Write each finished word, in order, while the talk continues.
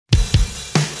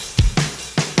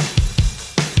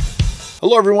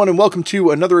Hello everyone and welcome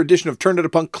to another edition of Turned Out a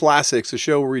Punk Classics, a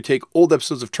show where we take old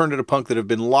episodes of Turned Out a Punk that have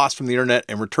been lost from the internet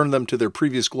and return them to their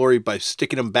previous glory by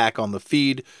sticking them back on the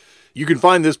feed. You can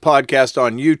find this podcast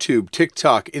on YouTube,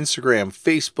 TikTok, Instagram,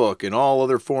 Facebook, and all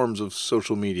other forms of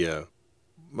social media.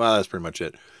 Well, that's pretty much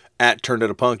it. At Turned Out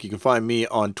a Punk. You can find me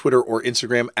on Twitter or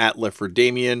Instagram at Left for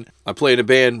Damian. I play in a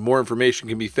band. More information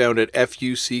can be found at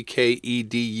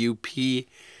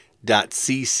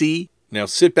fuckedup.cc. Now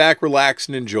sit back, relax,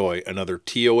 and enjoy another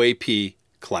TOAP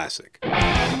Classic.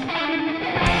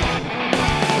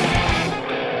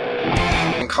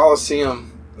 In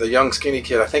Coliseum, the young skinny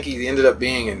kid, I think he ended up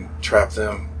being in Trap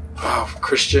Them. Oh,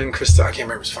 Christian, I can't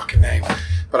remember his fucking name.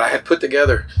 But I had put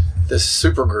together this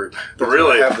super group.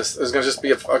 Really? It was going to just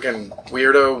be a fucking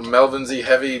weirdo, Melvinsy,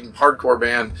 heavy, hardcore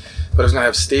band. But it was going to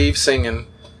have Steve singing,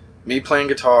 me playing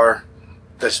guitar,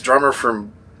 this drummer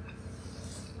from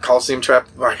Coliseum Trap,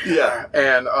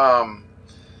 and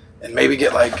maybe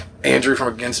get like Andrew from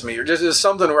Against Me, or just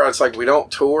something where it's like we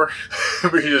don't tour,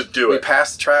 we just do it. We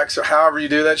pass the tracks, or however you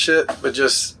do that shit. But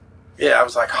I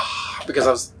was like,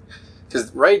 because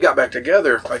Raid got back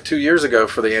together like 2 years ago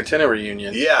for the Antenna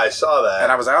reunion. Yeah, I saw that,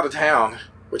 and I was out of town,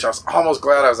 which I was almost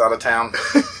glad I was out of town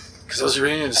because those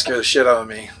reunions scared the shit out of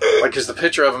me. Like, because the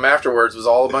picture of them afterwards was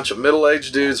all a bunch of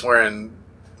middle-aged dudes wearing,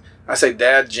 I say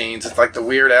dad jeans. It's like the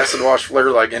weird acid wash flair,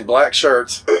 like in black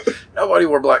shirts. Nobody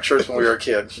wore black shirts when we were a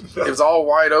kid. It was all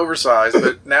white, oversized,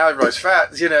 but now everybody's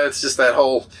fat. You know, it's just that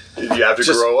whole... You have to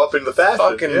grow up in the fashion.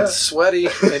 Fucking sweaty.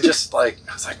 And just like,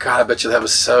 I was like, God, I bet you that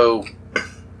was so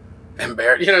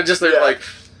embarrassing. You know, just they're like...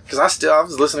 Because I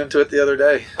was listening to it the other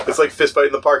day. It's like Fist Fight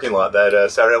in the Parking Lot, that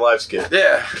Saturday Night Live skit.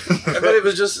 Yeah. But it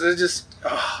was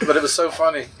but it was so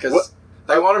funny because...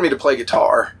 They wanted me to play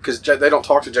guitar because they don't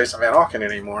talk to Jason Van Auken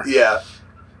anymore. Yeah.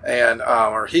 And,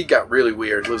 or he got really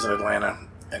weird, lives in Atlanta,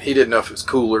 and he didn't know if it was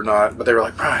cool or not. But they were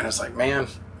like, Brian, I was like, man,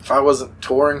 if I wasn't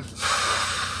touring,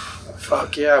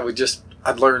 fuck yeah,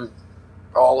 I'd learn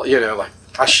all, like,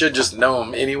 I should just know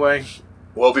them anyway.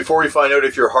 Well, before we find out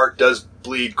if your heart does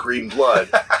bleed green blood,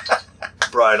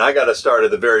 Brian, I got to start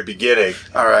at the very beginning.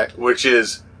 All right. Which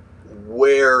is,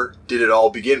 where did it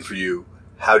all begin for you?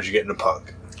 How did you get into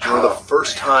punk? Do you remember the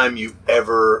first time you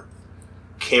ever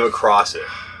came across it?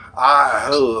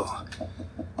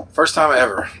 First time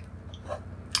ever.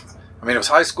 I mean, it was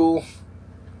high school.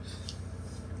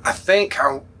 I think,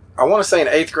 I want to say in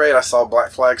 8th grade, I saw a Black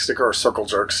Flag sticker or Circle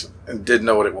Jerks and didn't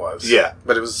know what it was. Yeah.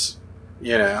 But it was,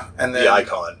 and then... The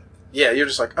icon. Yeah, you're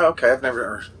just like, oh, okay, I've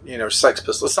never, Sex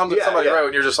Pistols. Somebody wrote,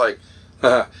 and you're just like,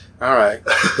 all right.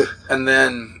 And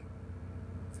then,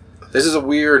 this is a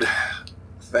weird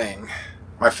thing.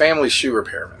 My family's shoe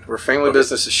repairman. We're family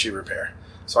business is shoe repair.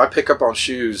 So I pick up on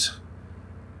shoes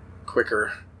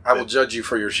quicker. I will judge you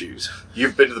for your shoes.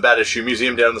 You've been to the baddest shoe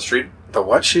museum down the street? The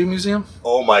what shoe museum?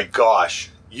 Oh my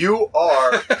gosh. You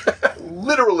are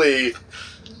literally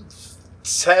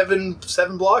 10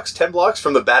 blocks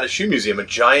from the baddest shoe museum, a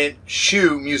giant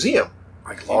shoe museam.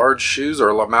 Like large shoes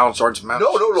or large amount?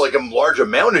 No, like a large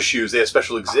amount of shoes. They have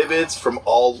special exhibits from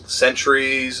all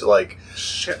centuries. Like,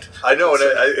 shit. I know, and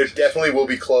it definitely will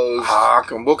be closed.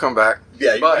 We'll come back.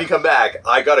 Yeah, when you come back,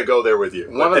 I got to go there with you.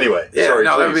 Anyway, sorry.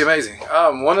 No, that would be amazing.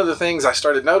 One of the things I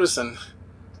started noticing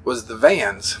was the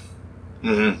Vans.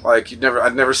 Mm-hmm. Like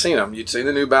I'd never seen them. You'd seen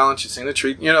the New Balance, you'd seen the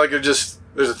Treat. There's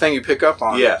a thing you pick up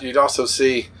on. Yeah. You'd also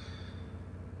see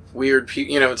weird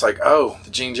people. It's like, oh, the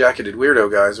jean jacketed weirdo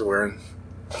guys are wearing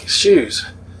shoes.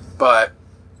 But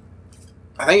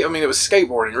I think, it was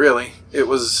skateboarding, really. It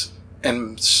was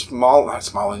in not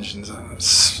small engines,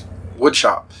 wood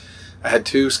shop. I had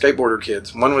 2 skateboarder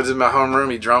kids. One was in my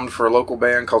homeroom. He drummed for a local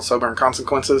band called Sober and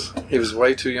Consequences. He was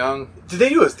way too young. They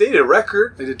did a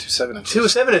record? They did 2 7-inches. 2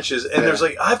 7-inches, and there's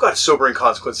like, I've got Sober and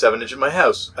Consequence 7-inch in my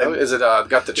house. Is it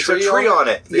got the tree? It's a tree on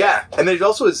it. Yeah. And there's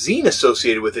also a zine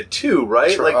associated with it too,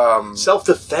 right?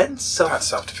 Self-defense? Not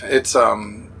self-defense. It's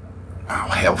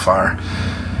Hellfire.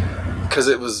 Because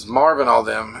it was Marvin, all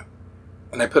them,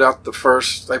 and they put out the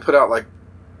first 2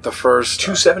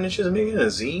 7-inches maybe in a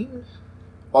zine?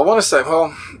 Well, I want to say,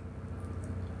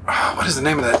 what is the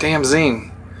name of that damn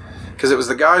zine? Because it was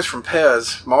the guys from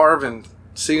Pez, Marv and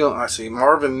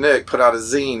Nick put out a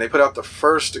zine. They put out the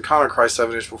first Iconoclast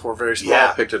 7-inch before Very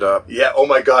Small picked it up. Yeah, oh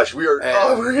my gosh, we're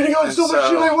getting on so much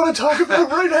shit I want to talk about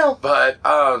right now. But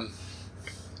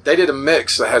they did a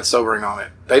mix that had Sobering on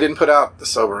it. They didn't put out the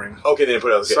Sobering. Okay, they didn't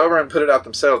put out the Sobering put it out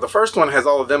themselves. The first one has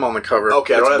all of them on the cover.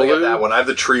 Okay, I don't have that one. I have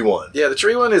the tree one. Yeah, the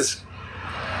tree one is...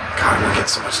 God, I'm going to get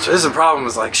so much... This is the problem,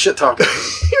 is like shit talking.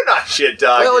 You're not shit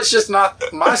talking. Well, it's just not...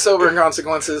 My Sobering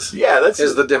Consequences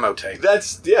is the demo tape.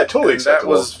 That's, totally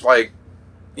acceptable. That was like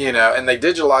you know, and they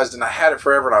digitalized it, and I had it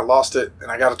forever, and I lost it,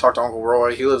 and I got to talk to Uncle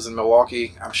Roy. He lives in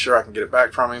Milwaukee. I'm sure I can get it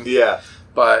back from him. Yeah.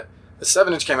 But the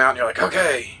 7-inch came out, and you're like,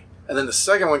 okay. And then the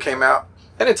second one came out,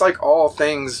 and it's like all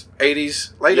things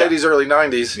 80s, late 80s, early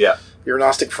 90s. Yeah. Your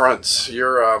Gnostic Fronts,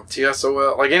 your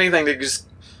TSOL, like anything that just...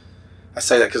 I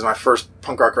say that because my first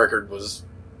punk rock record was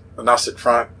a Gnostic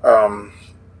Front,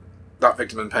 not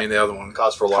Victim in Pain, the other one.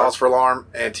 Cause for Alarm. Cause for Alarm,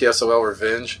 and TSOL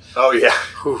Revenge. Oh, yeah.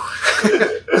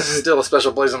 This is still a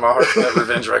special place in my heart for that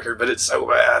Revenge record, but it's so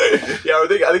bad. Yeah,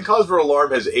 I think Cause for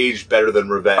Alarm has aged better than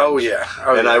Revenge. Oh, yeah.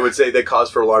 I would say that Cause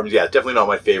for Alarm is, definitely not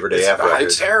my favorite AF record.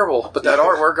 It's terrible, but that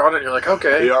artwork on it, you're like,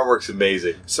 okay. The artwork's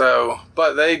amazing. So,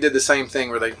 but they did the same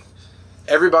thing where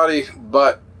everybody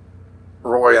but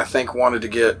Roy, I think, wanted to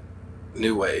get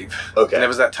new wave. Okay. And it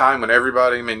was that time when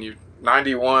everybody,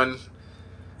 91...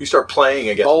 You start playing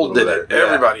against Bald did it.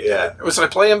 Everybody did it. It was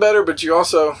like playing better, but you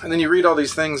also... And then you read all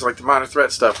these things like the Minor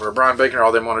Threat stuff where Brian Baker and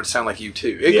all them wanted to sound like you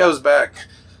too. It goes back...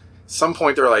 At some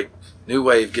point they're like, new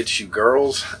wave gets you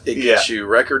girls. It gets you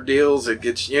record deals. It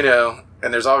gets, you know...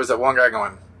 And there's always that one guy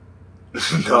going...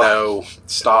 No,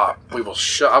 stop. We will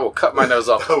I will cut my nose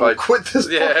off. Like, quit this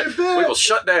fucking bit. We will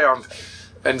shut down.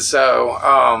 And so...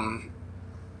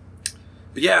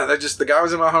 But yeah, the guy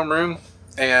was in my homeroom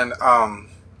and...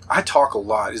 I talk a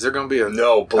lot. Is there going to be a...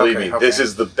 No, believe me. This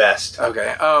is the best.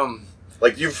 Okay.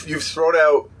 Like, you've thrown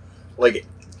out, like,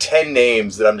 10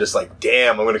 names that I'm just like,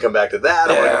 damn, I'm going to come back to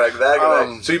that. I want to come back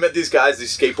to that. So you met these guys,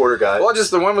 these skateboarder guys. Well,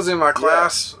 the one was in my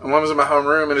class, and one was in my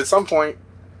homeroom, and at some point,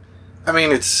 I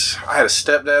had a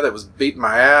stepdad that was beating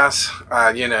my ass.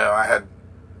 I had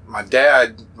my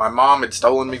dad, my mom had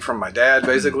stolen me from my dad,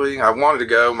 basically. I wanted to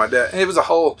go. My dad, and it was a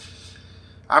whole...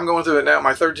 I'm going through it now.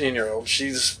 My 13-year-old,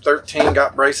 she's 13,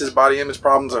 got braces, body image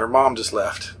problems, and her mom just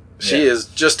left. She is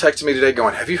just texting me today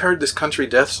going, have you heard this country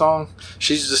death song?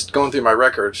 She's just going through my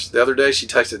records. The other day she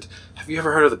texted, have you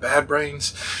ever heard of the Bad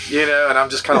Brains? You know, and I'm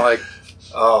just kind of like,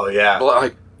 oh, yeah.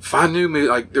 Like, find new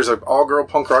music. Like, there's an all-girl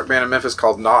punk rock band in Memphis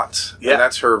called Knots. Yeah. And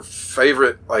that's her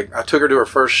favorite. Like, I took her to her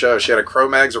first show. She had a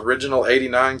Cro-Mags original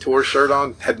 89 tour shirt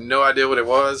on. Had no idea what it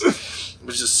was.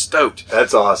 Was just stoked.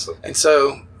 That's awesome. And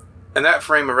so... In that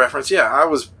frame of reference, I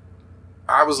was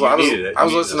listening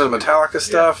to Metallica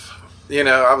stuff. Yeah. You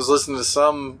know, I was listening to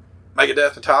some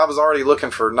Megadeth Metallica. I was already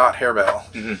looking for not hair metal.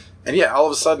 Mm-hmm. And all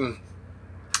of a sudden,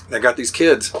 they got these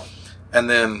kids. And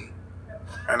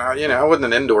I wasn't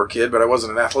an indoor kid, but I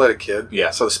wasn't an athletic kid.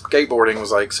 Yeah. So the skateboarding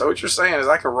was like, so what you're saying is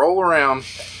I can roll around,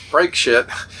 break shit,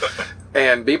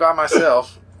 and be by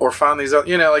myself, or find these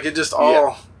other, like it just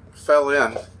all fell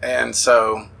in. And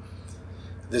so...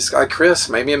 This guy, Chris,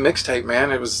 made me a mixtape, man.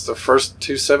 It was the first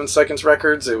 2 7 Seconds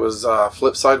records. It was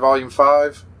Flipside Volume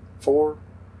 5, 4,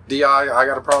 DI, I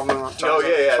Got a Problem. I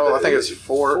think it's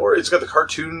 4. It's got the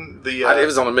cartoon. It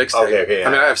was on a mixtape. Okay, I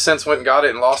mean, I have since went and got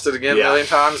it and lost it again a million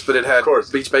times, but it had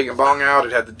Beach Bacon Bong out.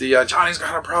 It had the DI, Johnny's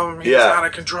got a problem. He's out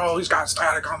of control. He's got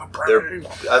static on the brain.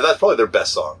 That's probably their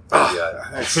best song.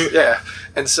 Yeah.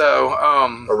 And so...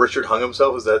 or Richard Hung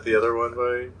Himself, is that the other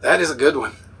one? That is a good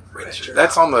one.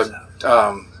 That's on the...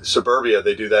 Suburbia,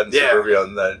 they do that in Suburbia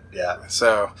on that,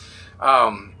 So,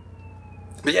 all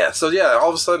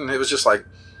of a sudden it was just like,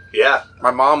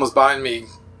 my mom was buying me,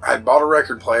 I had bought a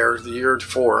record player the year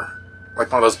before,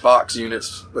 like one of those box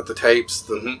units with the tapes,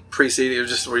 the pre-CD, it was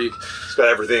just where it's got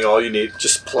everything, all you need.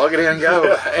 Just plug it in and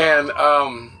go. And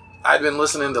I'd been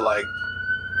listening to like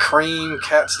Cream,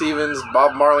 Cat Stevens,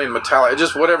 Bob Marley, and Metallica,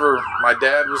 just whatever my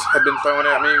dad had been throwing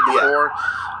at me before.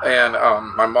 And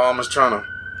my mom was trying to...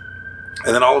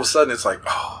 And then all of a sudden it's like,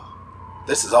 oh,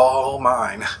 this is all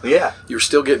mine. Yeah. You were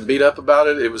still getting beat up about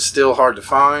it. It was still hard to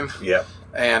find. Yeah.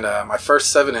 And my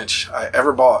first 7-inch I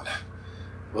ever bought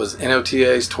was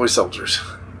NOTA's Toy Soldiers.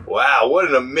 Wow, what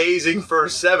an amazing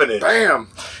first 7-inch. Bam!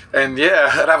 And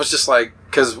and I was just like,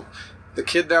 because the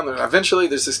kid down there, eventually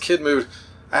there's this kid moved.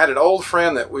 I had an old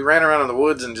friend that we ran around in the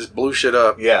woods and just blew shit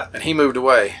up. Yeah. And he moved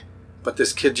away. But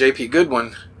this kid, JP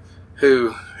Goodwin,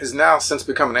 who has now since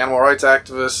become an animal rights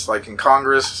activist, like in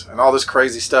Congress and all this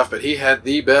crazy stuff, but he had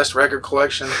the best record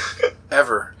collection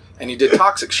ever. And he did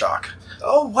Toxic Shock.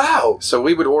 Oh, wow. So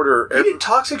we would order... You did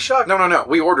Toxic Shock? No.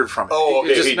 We ordered from it. Oh,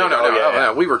 okay.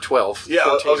 No. We were 12. Yeah,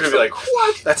 14, I was going to be like,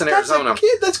 what? That's in Arizona. That's a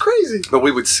kid. That's crazy. But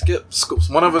we would skip school.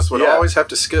 One of us would always have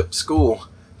to skip school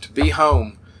to be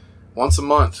home once a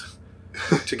month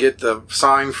to get the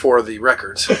sign for the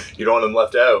records. You don't want them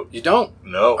left out. You don't.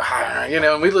 No.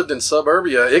 And we lived in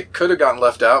suburbia. It could have gotten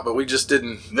left out, but we just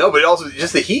didn't. No, but also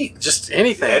just the heat. Just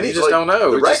anything. You just don't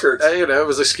know. The records. It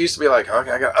was an excuse to be like,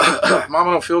 okay, I got, Mom,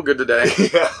 I don't feel good today.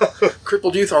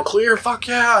 Crippled youth on clear. Fuck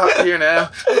yeah.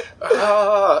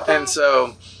 And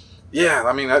so Yeah,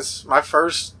 I mean, that's my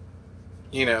first,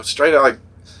 straight out, like,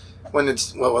 when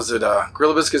it's, what was it,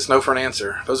 Gorilla Biscuits, No for an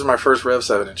Answer. Those are my first Rev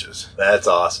 7 inches. That's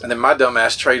awesome. And then my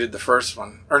dumbass traded the first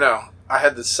one. Or no, I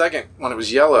had the second when it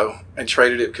was yellow and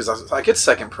traded it because I was like, it's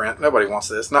second print. Nobody wants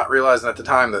this. Not realizing at the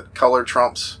time that color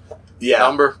trumps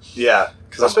number. Yeah.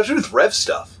 Especially with Rev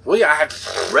stuff. Well, yeah, I had...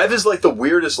 Rev is like the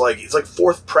weirdest, like, it's like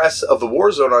fourth press of the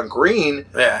Warzone on green.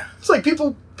 Yeah. It's like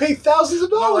people pay thousands of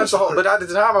dollars. No, that's the whole, but at the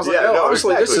time I was like,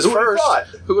 obviously exactly. this is first.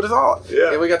 Who would have thought?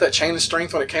 Yeah. We got that Chain of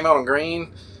Strength when it came out on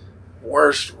green.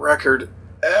 Worst record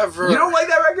ever. You don't like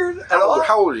that record at all?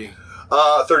 How old are you?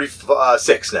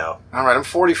 36 now. All right, I'm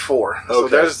 44. Okay. So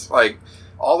there's like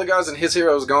all the guys in His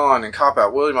Heroes Gone and Cop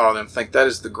Out, William, all of them think that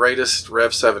is the greatest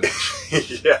Rev 7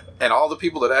 inch. Yeah. And all the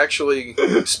people that actually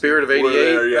Spirit of 88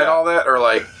 there, and all that are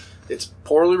like, it's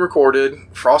poorly recorded.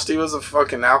 Frosty was a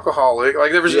fucking alcoholic.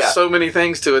 Like there was just so many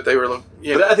things to it. They were,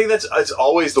 But I think it's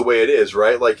always the way it is,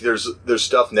 right? Like there's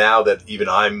stuff now that even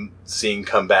I'm seeing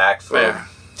come back from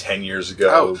 10 years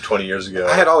ago, 20 years ago.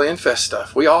 I had all the Infest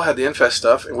stuff. We all had the Infest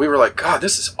stuff, and we were like, God,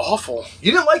 this is awful.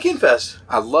 You didn't like Infest?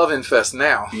 I love Infest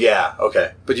now. Yeah,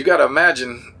 okay. But you got to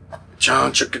imagine,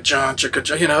 John, blah,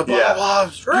 blah,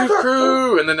 youth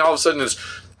crew, and then all of a sudden it's,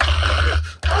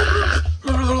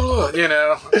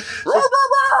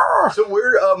 So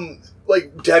where,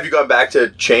 like, have you gone back to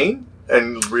Chain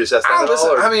and reassessed that at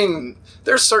all? I mean,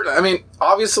 there's certain,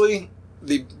 obviously,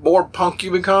 the more punk you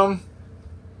become,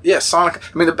 Sonic.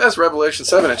 I mean, the best Revelation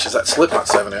 7 inch is that Slipknot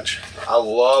 7 inch. I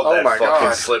love that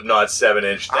fucking Slipknot 7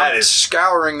 inch. That is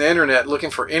scouring the internet looking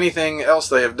for anything else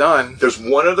they have done. There's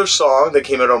one other song that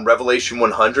came out on Revelation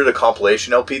 100, a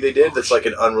compilation LP they did. That's like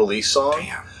an unreleased song.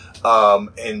 Damn.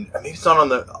 And I mean, it's not on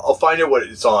the. I'll find out what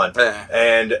it's on.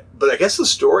 Yeah. But I guess the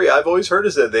story I've always heard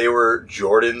is that they were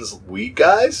Jordan's weed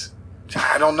guys.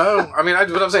 I don't know. I mean,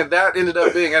 but I'm saying that ended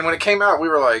up being, and when it came out, we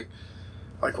were like,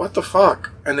 what the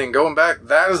fuck? And then going back,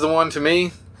 that is the one to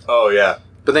me. Oh, yeah.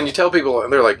 But then you tell people,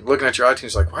 and they're like, looking at your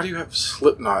iTunes, like, why do you have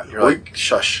Slipknot? And you're like,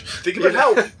 shush. Think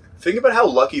about how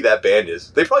lucky that band is.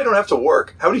 They probably don't have to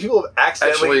work. How many people have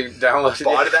accidentally downloaded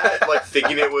bought that, like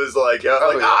thinking it was like,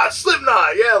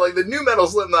 Slipknot, like the new metal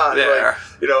Slipknot. Yeah.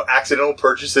 Like, accidental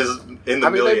purchases in the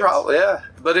millions. They probably,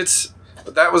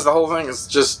 But that was the whole thing. It's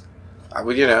just, I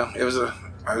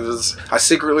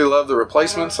secretly loved the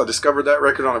Replacements. I discovered that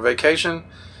record on a vacation.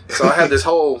 So I had this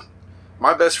whole,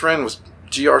 my best friend was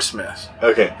G.R. Smith.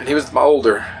 Okay. And he was my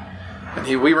older. And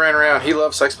we ran around. He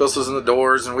loved Sex Pistols and the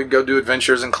Doors, and we'd go do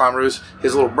adventures and climb roofs.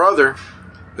 His little brother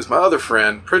was my other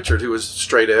friend, Pritchard, who was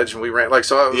straight edge, and we ran,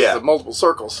 so it was the multiple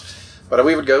circles. But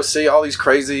we would go see all these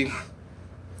crazy,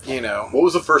 What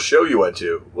was the first show you went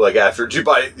to? Like after, did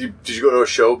you go to a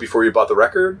show before you bought the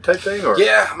record type thing? Or?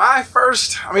 Yeah, my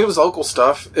first, it was local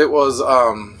stuff. It was,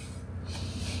 God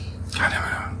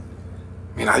damn it.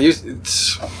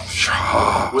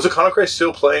 Was Iconoclast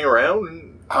still playing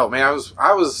around? Oh man,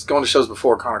 I was going to shows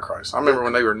before Iconoclast. I remember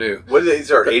when they were new. When did they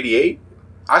start? 88?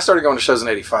 I started going to shows in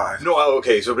 85. No,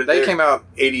 okay. So they came out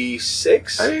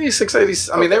 86? 86,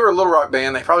 80. I mean, they were a little rock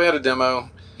band. They probably had a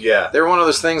demo. Yeah. They were one of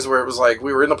those things where it was like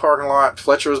we were in the parking lot.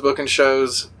 Fletcher was booking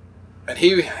shows, and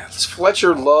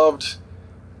Fletcher loved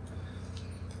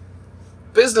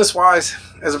business-wise.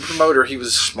 As a promoter, he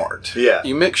was smart. Yeah.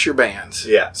 You mix your bands.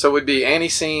 Yeah. So it would be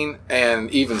Anti-Scene and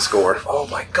Even Score. Oh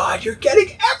my God, you're getting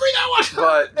every one.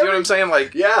 But you know what I'm saying?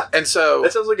 Like, yeah. And so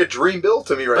that sounds like a dream build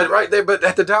to me, right? But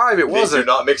at the time, it wasn't.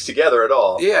 They're not mixed together at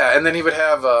all. Yeah, and then he would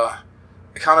have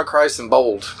Iconoclast and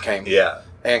Bold came. Yeah.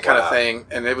 And kind of thing,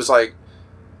 and it was like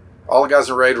all the guys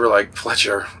in Raid were like,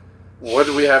 Fletcher, what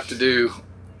do we have to do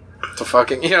to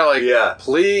fucking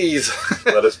please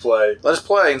let us play. Let us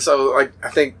play. And so I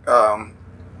think.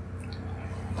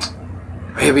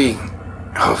 Maybe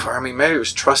it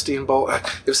was Trusty and Bolt.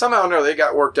 If somehow or another they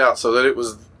got worked out so that it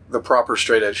was the proper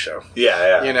straight edge show.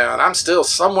 Yeah. And I'm still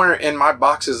somewhere in my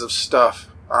boxes of stuff.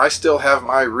 I still have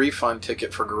my refund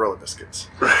ticket for Gorilla Biscuits.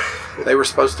 They were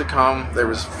supposed to come. There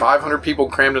was 500 people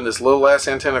crammed in this little ass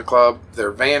antenna club.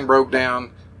 Their van broke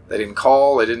down. They didn't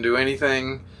call. They didn't do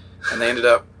anything. And they ended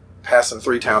up passing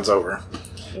 3 towns over.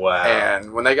 Wow.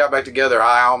 And when they got back together,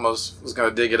 I almost was going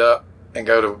to dig it up and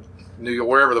go to New York,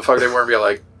 wherever the fuck they were, and be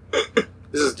like,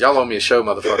 y'all owe me a show,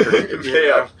 motherfucker.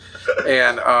 Yeah.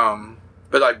 And,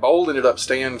 but Bold ended up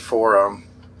staying for,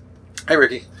 hey,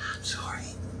 Ricky. Sorry.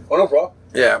 Oh, no problem.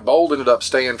 Yeah, Bold ended up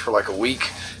staying for a week,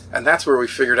 and that's where we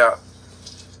figured out,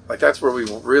 that's where we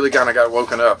really kind of got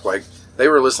woken up. They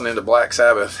were listening to Black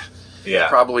Sabbath. Yeah.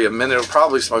 Probably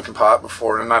probably smoking pot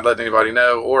before and not letting anybody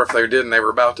know, or if they didn't, they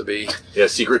were about to be. Yeah,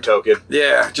 secret token.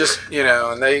 Yeah, just,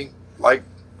 and they,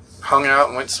 hung out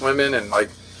and went swimming, and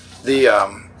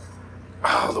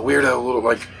the weirdo little,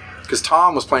 like, because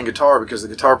Tom was playing guitar because the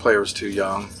guitar player was too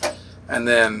young. And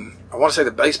then I want to say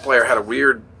the bass player had a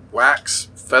weird wax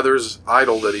feathers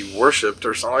idol that he worshipped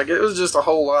or something. Like, it was just a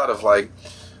whole lot of like,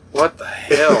 what the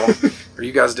hell are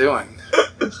you guys doing?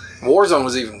 Warzone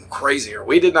was even crazier.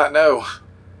 We did not know.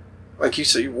 Like you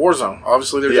see, Warzone,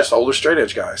 obviously they're just older straight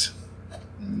edge guys.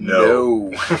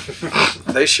 No.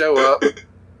 They show up.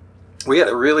 We had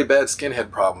a really bad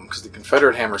skinhead problem because the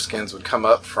Confederate hammer skins would come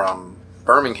up from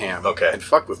Birmingham and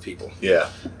fuck with people. Yeah.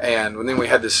 And then we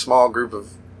had this small group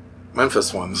of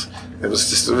Memphis ones. It was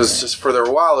just for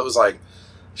a while, it was like,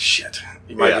 shit,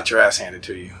 you might get your ass handed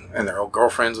to you. And their old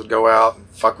girlfriends would go out and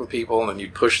fuck with people, and then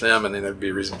you'd push them, and then there'd be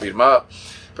a reason to beat them up.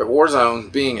 But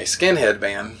Warzone, being a skinhead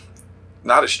band,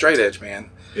 not a straight edge band,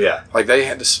 like they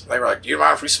were like, you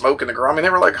mind if we smoke in the garage? I mean, they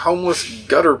were like homeless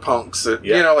gutter punks that,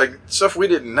 you know, like stuff we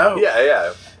didn't know.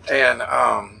 Yeah. And,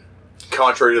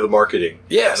 contrary to the marketing.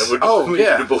 Yes. You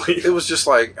to believe. It was just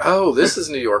like, oh, this is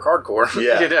New York hardcore.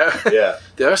 Yeah. You know? Yeah.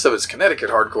 The other stuff is Connecticut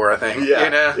hardcore, I think. Yeah. You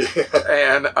know?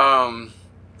 And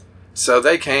so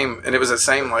they came, and it was the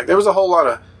same, like, there was a whole lot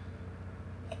of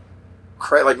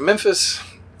like Memphis.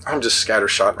 I'm just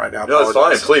scattershot right now. No, it's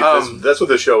fine. Please. That's what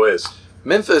this show is.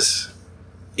 Memphis,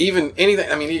 even anything,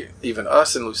 I mean, even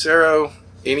us and Lucero,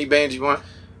 any band you want,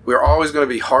 we're always going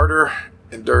to be harder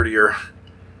and dirtier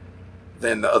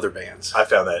than the other bands. I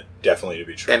found that definitely to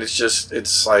be true. And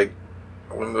it's like,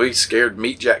 when we scared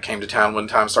Meat Jack came to town one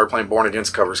time, started playing Born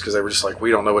Against covers because they were just like,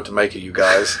 we don't know what to make of you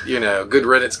guys. You know, Good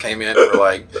Riddance came in and we're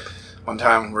like, one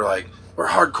time we're like, we're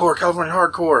hardcore, California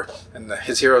hardcore. And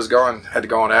His Heroes had to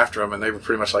go on after them, and they were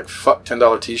pretty much like, fuck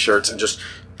 $10 t-shirts, and just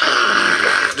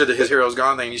did the His Heroes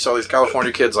Gone thing. And you saw these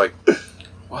California kids like,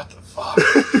 what the fuck?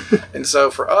 And so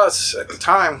for us at the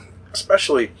time,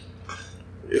 especially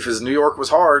if his New York was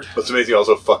hard. What's amazing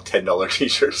also, fuck $10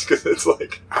 t-shirts, because it's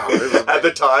like, at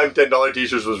the time, $10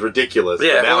 t-shirts was ridiculous.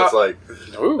 Yeah. But now it's like,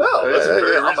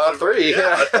 I'll buy 3.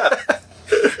 Yeah.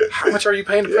 How much are you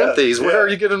paying to print these? Where are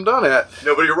you getting them done at?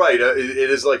 No, but you're right. It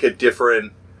is like a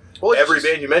different, every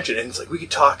band you mentioned, and it's like, we could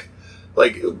talk,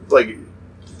 like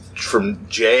from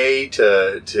Jay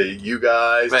to you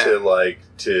guys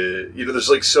to you know, there's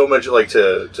like so much like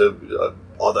to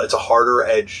all that. It's a harder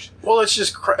edged. Well, it's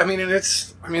just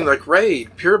like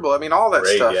Raid, Pure Blood, I mean, all that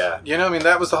stuff. Yeah. You know, I mean,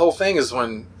 that was the whole thing, is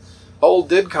when Old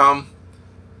did come,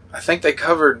 I think they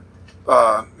covered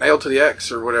Nail to the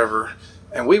X or whatever,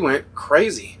 and we went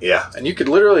crazy. Yeah. And you could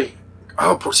literally,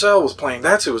 Purcell was playing,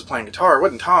 that's who was playing guitar. It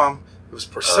wasn't Tom, it was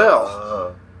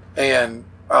Purcell. And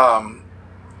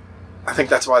I think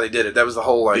that's why they did it. That was the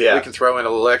whole, like, we can throw in a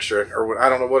little extra, or I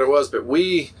don't know what it was, but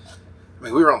we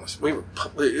were on this,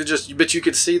 but you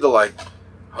could see the, like,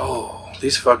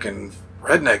 these fucking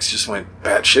rednecks just went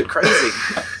batshit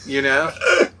crazy, you know?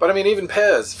 But I mean, even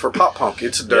Pez, for pop punk,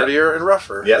 it's dirtier and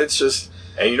rougher. Yeah. It's just...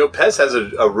 And you know, Pez has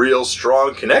a real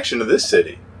strong connection to this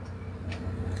city.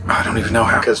 I don't even know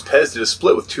how. Because Pez did a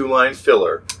split with Two Line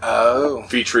Filler. Oh.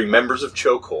 Featuring members of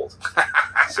Chokehold.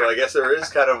 So I guess there is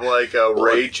kind of like a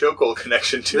Ray Chokehold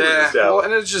connection to this album. Well,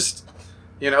 and it's just,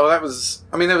 you know, that was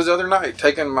the other night,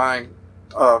 taking my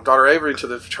daughter Avery to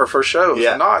her first show.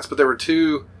 Yeah. Knots, but there were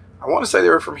 2, I want to say they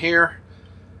were from here,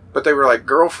 but they were like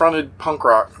girl-fronted punk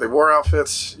rock. They wore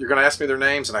outfits. You're going to ask me their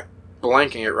names, and I'm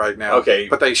blanking it right now. Okay.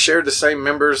 But they shared the same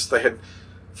members. They had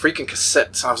freaking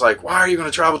cassettes. I was like, why are you going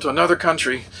to travel to another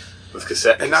country with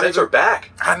cassettes? And cassettes are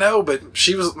back. I know, but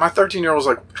my 13-year-old was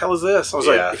like, hell is this? I was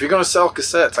like, if you're going to sell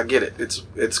cassettes, I get it.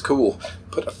 It's cool.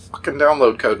 Put a fucking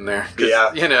download code in there.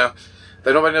 Yeah. You know,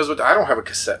 nobody knows I don't have a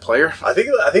cassette player. I think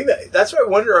that's what I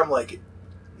wonder. I'm like,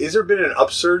 is there been an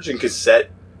upsurge in cassette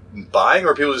buying,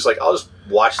 or people just like, I'll just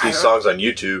watch these songs on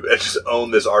YouTube and just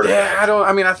own this artifact?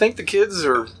 Yeah, I think the kids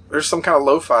there's some kind of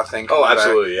lo-fi thing. Oh,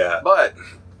 absolutely, yeah. But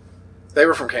they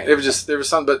were from Canada.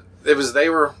 They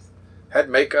had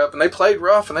makeup, and they played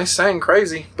rough, and they sang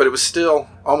crazy, but it was still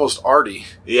almost arty.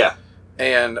 Yeah.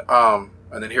 And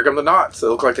then here come the Knots. They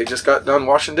look like they just got done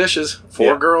washing dishes.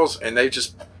 4 girls, and they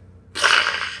just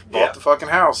bought the fucking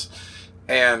house.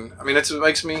 And I mean, it's what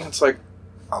makes me. It's like,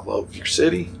 I love your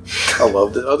city. I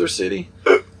love the other city,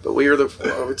 but we are the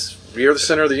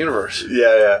center of the universe.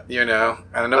 Yeah. You know,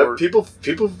 and I know people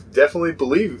definitely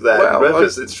believe that in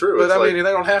Memphis. It's true. But I mean,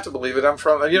 they don't have to believe it. I'm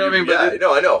from. You know what I mean? But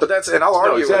I know. But and I'll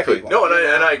argue with people. No,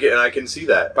 and I can see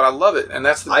that. But I love it, and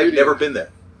that's the beauty. I've never been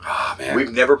there. Oh man,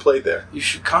 we've never played there. You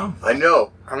should come. I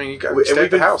know. I mean, you got to stay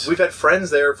at the house. We've had friends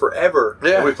there forever.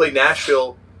 Yeah, and we played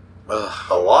Nashville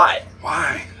a lot.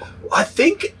 Why? I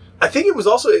think it was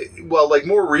also, well, like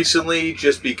more recently,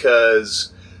 just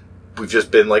because we've just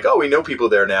been like, we know people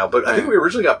there now. But I think we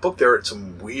originally got booked there at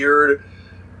some weird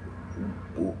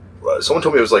someone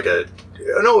told me it was like it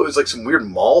was like some weird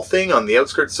mall thing on the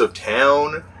outskirts of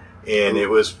town, and it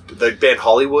was the band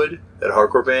Hollywood, that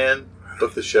hardcore band,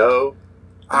 booked the show.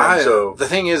 The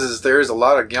thing is there is a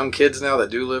lot of young kids now that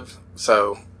do live,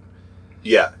 so...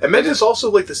 Yeah, and Memphis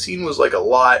also, like, the scene was, like, a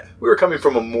lot... We were coming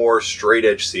from a more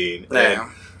straight-edge scene,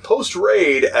 and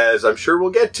post-raid, as I'm sure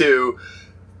we'll get to...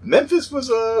 Memphis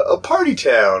was a party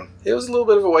town. It was a little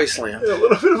bit of a wasteland. Yeah, a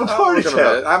little bit of a party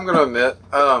town. I'm going to admit.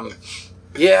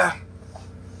 Yeah.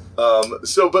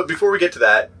 But before we get to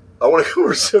that, I want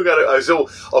to go.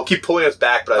 I'll keep pulling us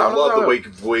back, but I love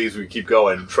the ways we keep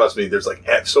going. Trust me, there's like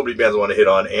so many bands I want to hit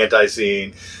on.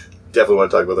 Anti-Scene. Definitely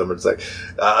want to talk about them. It's like,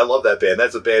 I love that band.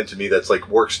 That's a band to me that's like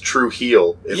works true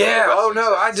heel. Yeah. Oh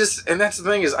no, and that's the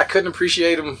thing is I couldn't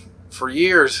appreciate them for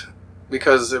years.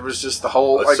 Because it was just the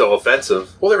whole... It's so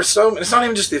offensive. Well, it's not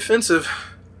even just the offensive.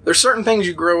 There's certain things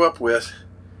you grow up with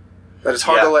that it's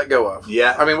hard to let go of.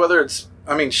 Yeah. I mean, whether it's,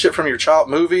 shit from your child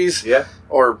movies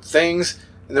or things,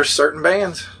 and there's certain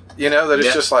bands, that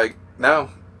it's just like, no,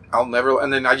 I'll never...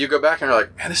 And then you go back and you're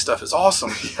like, man, this stuff is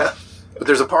awesome. Yeah. But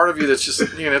there's a part of you that's just,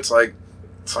 it's like,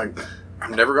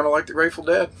 I'm never going to like the Grateful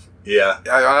Dead. Yeah.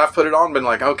 I've put it on and been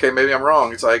like, okay, maybe I'm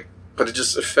wrong. It's like, but it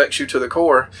just affects you to the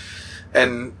core.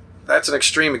 And... That's an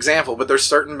extreme example, but there's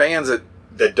certain bands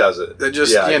that does it. That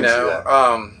just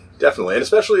definitely, and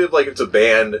especially if like it's a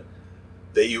band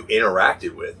that you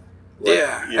interacted with. Like,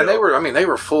 and they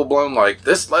were full blown like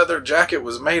this leather jacket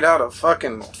was made out of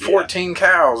fucking 14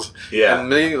 cows. Yeah, and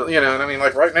me, and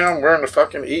like right now I'm wearing the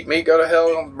fucking eat meat, go to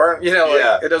hell, burn.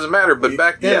 It doesn't matter. But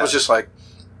back then it was just like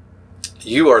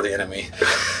you are the enemy.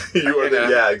 You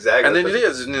are exactly. And then it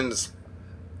is, and then.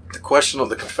 The question of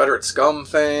the Confederate scum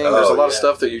thing. There's a lot of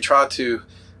stuff that you try to...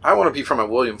 I want to be from a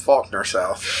William Faulkner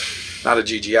South, not a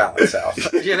G.G. Allen South,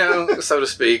 so to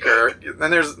speak.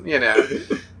 And there's,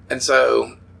 And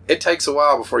so it takes a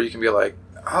while before you can be like,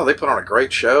 oh, they put on a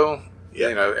great show. Yeah.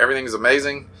 Everything's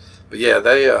amazing. But yeah,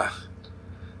 they...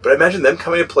 But I imagine them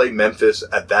coming to play Memphis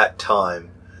at that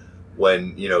time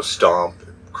when, Stomp,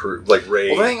 like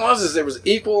Raid... Well, the thing was there was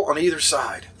equal on either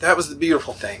side. That was the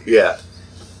beautiful thing. Yeah.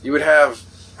 You would have...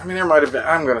 there might have been,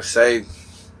 I'm going to say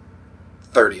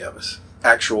 30 of us.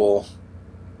 Actual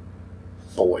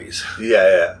boys.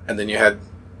 Yeah. And then you had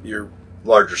your...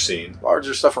 Larger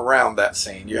stuff around that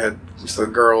scene. You had the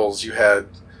girls, you had...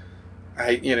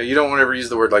 you don't want to ever use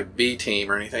the word like B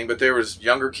team or anything, but there was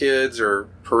younger kids or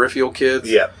peripheral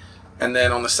kids. Yeah. And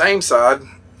then on the same side,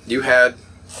 you had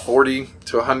 40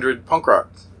 to 100 punk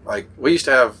rock. Like, we used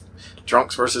to have...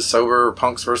 drunks versus sober,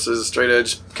 punks versus straight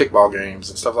edge kickball games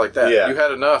and stuff like that. Yeah. You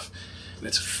had enough. And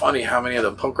it's funny how many of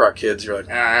the punk rock kids you're like,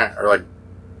 are like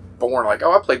born like,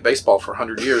 oh, I played baseball for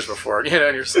 100 years before. And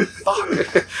you're just like, fuck.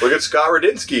 Look at Scott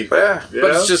Radinsky. Yeah.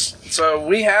 But it's just, so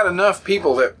we had enough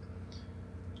people that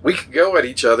we could go at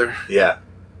each other. Yeah.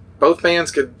 Both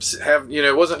bands could have,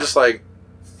 it wasn't just like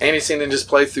Anti-Scene didn't just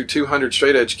play through 200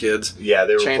 straight edge kids. Yeah,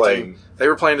 they were playing. They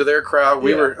were playing to their crowd.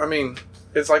 We were,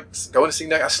 it's like going to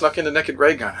see... I snuck into Naked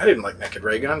Ray Gun. I didn't like Naked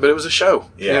Ray Gun, but it was a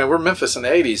show. Yeah. We're Memphis in the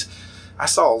 80s. I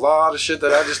saw a lot of shit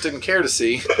that I just didn't care to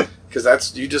see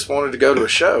because you just wanted to go to a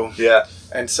show. Yeah.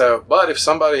 And so... But if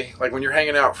somebody... Like when you're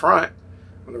hanging out front,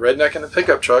 when the redneck in the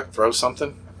pickup truck throws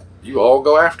something, you all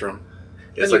go after him.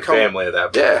 It's like family at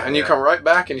that point. Yeah, and you come right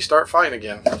back and you start fighting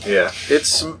again. Yeah.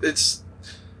 It's...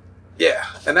 Yeah.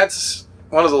 And that's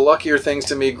one of the luckier things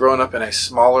to me growing up in a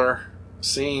smaller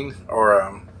scene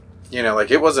or...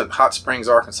 like it wasn't Hot Springs,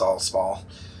 Arkansas small.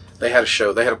 They had a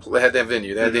show. They had that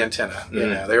venue. They had the antenna.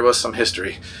 Mm-hmm. There was some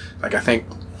history. Like I think.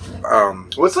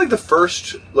 What's like the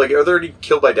first? Like, are there any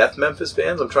Killed by Death Memphis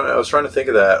bands? I was trying to think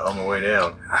of that on the way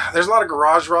down. There's a lot of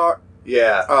garage rock.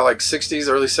 Yeah. Like 60s,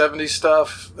 early 70s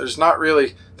stuff. There's not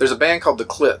really. There's a band called the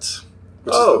Clits.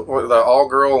 Which is the all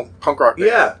girl punk rock band.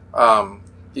 Yeah.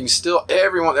 You can still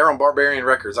they're on Barbarian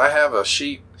Records. I have a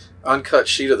uncut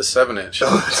sheet of the 7-inch.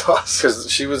 Oh, that's awesome. Because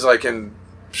she was like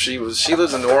she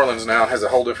lives in New Orleans now and has a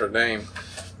whole different name.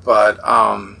 But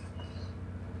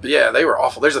yeah, they were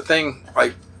awful. There's a thing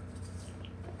like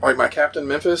my Captain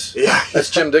Memphis. Yeah.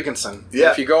 That's Jim Dickinson.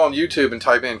 Yeah. If you go on YouTube and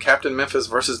type in Captain Memphis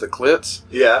versus the Clits.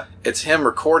 Yeah. It's him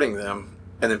recording them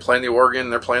and then playing the organ.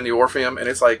 They're playing the Orpheum. And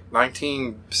it's like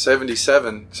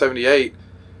 1977, 78.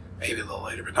 Maybe a little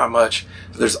later, but not much.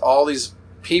 There's all these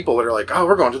people that are like, oh,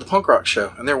 we're going to the punk rock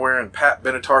show, and they're wearing Pat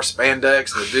Benatar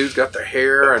spandex, and the dude's got their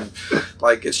hair, and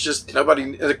like it's just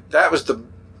nobody. That was the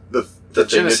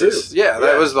genesis. Yeah,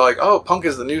 that was like, oh, punk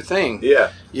is the new thing.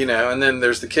 Yeah, and then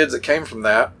there's the kids that came from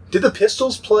that. Did the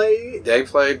Pistols play? They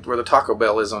played where the Taco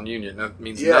Bell is on Union. That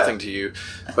means nothing to you,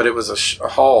 but it was a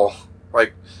hall.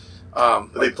 Like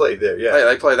They played there, yeah.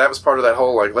 They played. That was part of that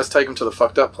whole, like, let's take them to the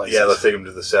fucked up places. Yeah, let's take them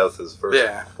to the south as first.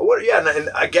 Yeah. And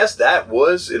I guess that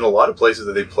was, in a lot of places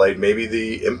that they played, maybe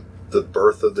the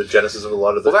birth of the genesis of a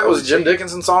lot of the... Well, that was Jim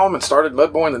Dickinson saw him and started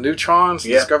Mudboy and the Neutrons.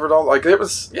 Yeah. Discovered all... Like, it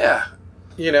was... Yeah.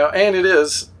 You know, and it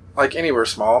is, like anywhere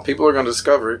small, people are going to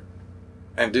discover it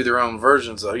and do their own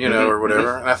versions of, you know, or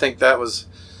whatever. And I think that was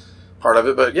part of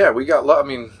it. But, yeah, we got... I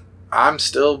mean, I'm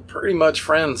still pretty much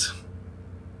friends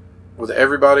with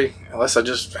everybody, unless I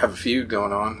just have a feud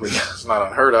going on, which is not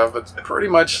unheard of, but pretty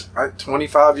much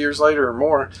 25 years later or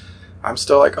more, I'm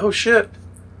still like, oh shit,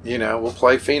 you know, we'll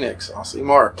play Phoenix, I'll see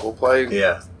Mark, we'll play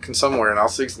somewhere, and I'll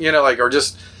see, you know, like, or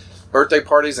just birthday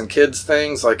parties and kids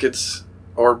things, like it's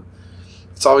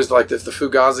always like if the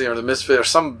Fugazi or the Misfit or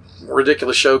some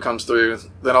ridiculous show comes through,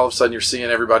 then all of a sudden you're seeing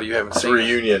everybody you haven't seen.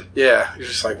 Reunion. Yeah. You're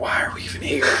just like, why are we even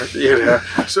here? You know?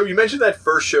 So you mentioned that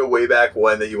first show way back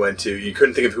when that you went to. You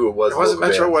couldn't think of who it was. It wasn't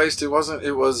Metro Waste. It was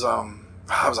it was a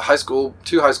high school,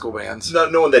 2 high school bands.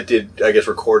 No one that did, I guess,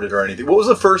 recorded or anything. What was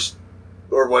the first,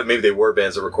 or what, maybe they were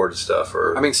bands that recorded stuff?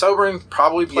 Or I mean, Sobering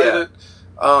probably played it.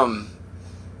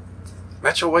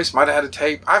 Metro Waste might have had a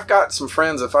tape. I've got some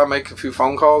friends, if I make a few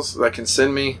phone calls, that can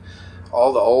send me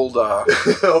all the old... all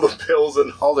the bills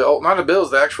and... All the old... Not the bills,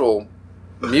 the actual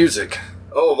music.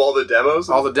 Oh, of all the demos?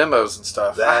 All the demos and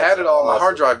stuff. I had it all. Awesome. My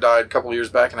hard drive died a couple of years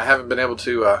back, and I haven't been able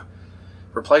to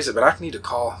replace it, but I need to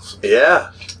call. Yeah.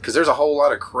 Because there's a whole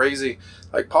lot of crazy...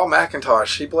 Like Paul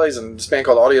McIntosh, he plays in this band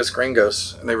called Audio Screen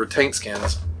Ghosts, and they were Taint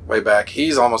Skins way back.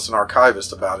 He's almost an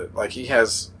archivist about it. Like, he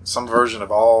has some version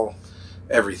of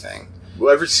everything.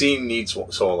 Well, every scene needs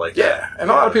someone like that. Yeah, and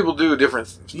a lot of people do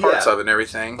different parts of it and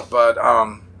everything. But,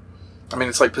 I mean,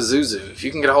 it's like Pazuzu. If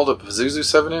you can get a hold of a Pazuzu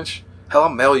 7-inch, hell, I'll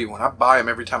mail you one. I buy them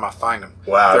every time I find them.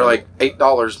 Wow. They're like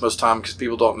 $8 most time because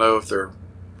people don't know if they're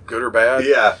good or bad.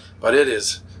 Yeah. But it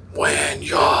is, when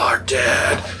you're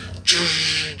dead.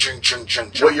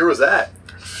 What year was that?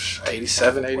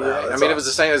 87, 88. Wow, I mean, it was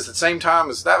the same time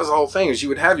as, that was the whole thing, is you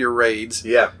would have your raids.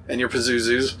 Yeah. And your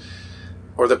Pazuzus.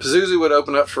 Or the Pazuzu would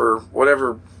open up for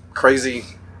whatever crazy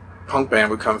punk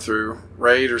band would come through,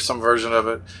 Raid or some version of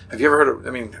it. Have you ever heard of,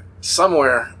 I mean,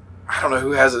 somewhere, I don't know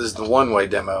who has it as the one-way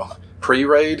demo.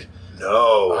 Pre-Raid?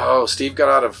 No. Oh, Steve got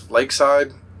out of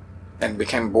Lakeside and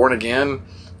became Born Again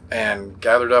and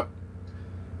gathered up,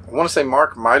 I want to say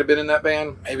Mark might have been in that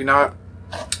band, maybe not,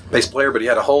 bass player, but he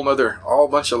had a whole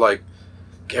bunch of like,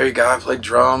 Gary Guy played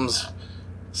drums,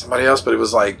 somebody else, but it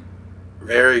was like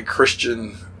very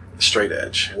Christian straight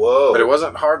edge. Whoa. But it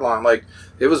wasn't hardline. Like,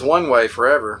 it was one way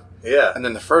forever. Yeah. And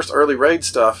then the first early Raid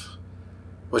stuff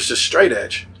was just straight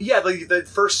edge. Yeah, the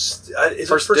first... is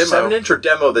first it first demo. 7-inch or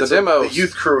demo? That's the demo. The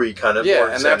youth crew-y kind of...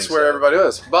 Yeah, and that's where everybody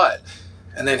was. But,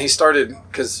 and then he started,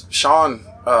 because Sean...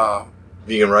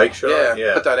 Vegan Reich, Sean?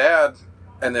 Yeah, put that ad,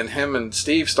 and then him and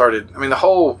Steve started... I mean, the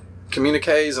whole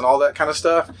communiques and all that kind of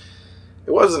stuff,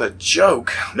 it wasn't a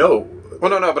joke. No.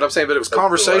 Well, no, but I'm saying, but it was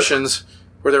conversations...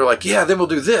 where they were like, yeah, then we'll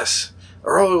do this.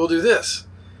 Or, oh, we'll do this.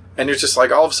 And you're just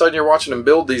like, all of a sudden you're watching them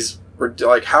build these,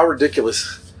 like, how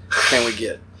ridiculous can we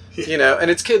get? You know, and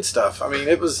it's kid stuff. I mean,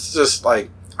 it was just like,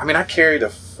 I mean, I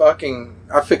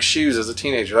fixed shoes as a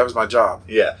teenager. That was my job.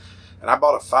 Yeah. And I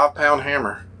bought a 5-pound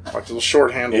hammer, like the little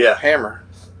short handle hammer.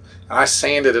 And I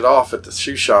sanded it off at the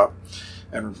shoe shop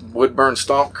and wood burn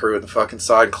stomp crew at the fucking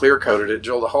side, clear coated it,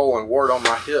 drilled a hole and wore it on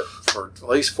my hip for at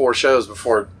least 4 shows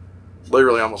before it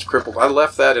literally almost crippled. I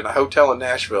left that in a hotel in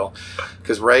Nashville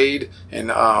because Raid and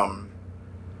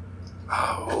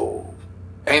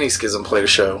Anti-Schism played a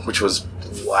show, which was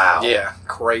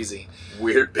crazy,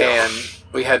 weird bill. And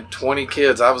we had 20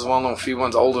 kids. I was one of the few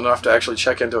ones old enough to actually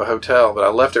check into a hotel, but I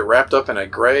left it wrapped up in a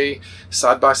gray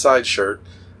side-by-side shirt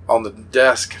on the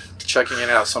desk checking in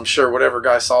and out. So I'm sure whatever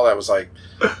guy saw that was like,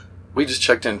 we just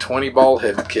checked in 20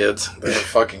 bald-headed kids. They had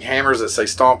fucking hammers that say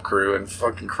Stomp Crew and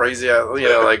fucking crazy,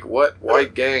 like what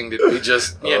white gang did we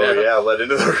just, let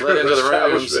into the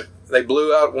rooms. They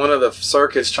blew out one of the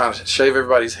circuits trying to shave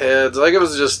everybody's heads. Like, it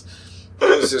was just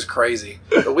crazy.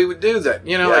 But we would do that,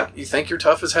 like, you think you're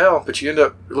tough as hell, but you end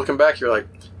up looking back, you're like,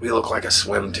 we look like a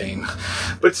swim team.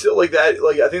 But still, like that,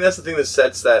 like, I think that's the thing that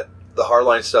sets the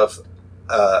hardline stuff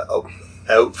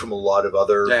out from a lot of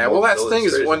other... Yeah, well, that's the thing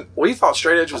is when we thought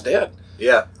straight edge was dead.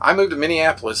 Yeah. I moved to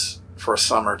Minneapolis for a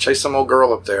summer, chased some old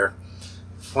girl up there,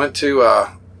 went to,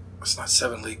 it's not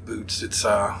 7 League Boots, it's,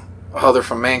 they're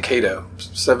from Mankato,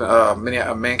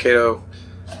 Mankato,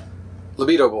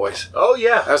 Libido Boys. Oh,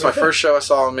 yeah. That was my first show I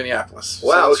saw in Minneapolis.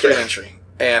 Wow, Straight entry.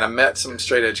 And I met some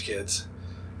straight edge kids.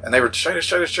 And they were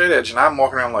straight edge. And I'm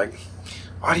walking around like,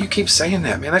 why do you keep saying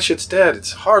that, man? That shit's dead.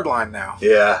 It's hardline now.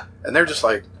 Yeah. And they're just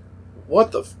like,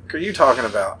 what the fuck are you talking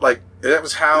about? Like, that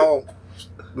was how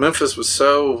Memphis was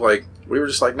so, like, we were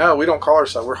just like, no, we don't call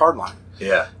ourselves, we're Hardline.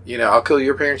 Yeah. You know, I'll kill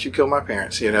your parents, you kill my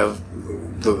parents, you know,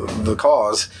 the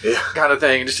cause kind of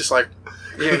thing. And it's just like,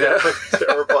 you know.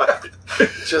 Terrifying.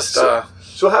 Just,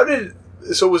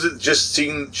 So was it just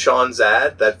seeing Sean's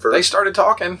ad that first? They started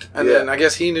talking, and then I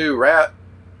guess he knew Rat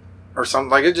or something.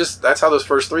 Like, it just, that's how those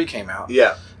first 3 came out.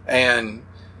 Yeah. And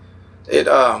it,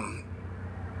 and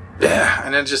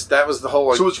then just, that was the whole.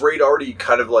 Like, so was Raid already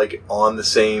kind of like on the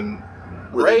same,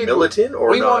 were they militant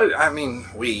or we not? wanted, I mean,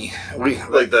 we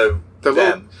like them.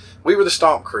 We were the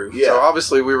Stomp crew. Yeah. So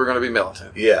obviously we were going to be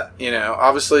militant. Yeah. You know,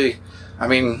 obviously, I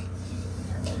mean,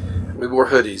 we wore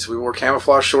hoodies. We wore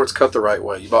camouflage shorts cut the right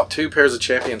way. You bought 2 pairs of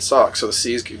Champion socks so the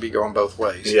C's could be going both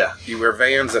ways. Yeah. You wear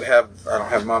Vans that have, I don't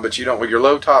have mine, but you don't, with your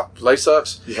low top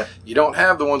lace-ups, you don't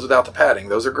have the ones without the padding.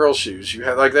 Those are girl shoes. You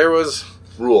had, like, there was...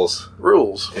 Rules.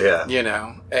 Yeah. You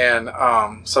know, and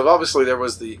so obviously there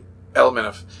was the element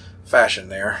of fashion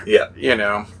there. Yeah. You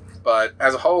know, but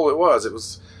as a whole it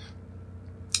was...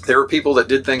 There were people that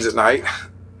did things at night.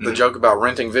 The joke about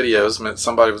renting videos meant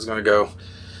somebody was going to go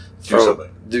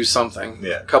do something.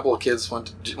 Yeah. A couple of kids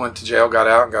went to jail, got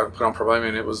out, and got put on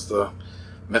probation. It was the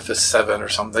Memphis 7 or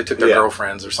something. They took their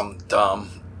girlfriends or something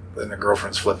dumb. Then their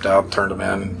girlfriends flipped out and turned them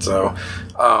in. So,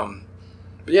 but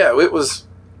yeah, it was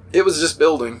just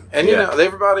building. And, you know,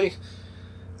 everybody,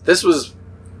 this was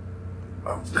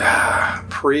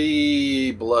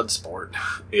pre-blood sport.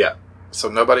 Yeah. So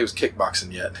nobody was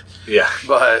kickboxing yet. Yeah.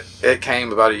 But it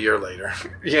came about a year later,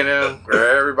 you know,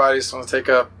 where everybody's going to take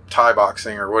up Thai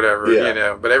boxing or whatever, you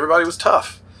know. But everybody was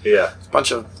tough. Yeah. A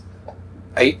bunch of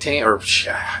 18 or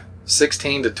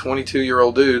 16 to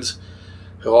 22-year-old dudes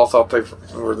who all thought they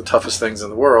were the toughest things in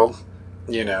the world,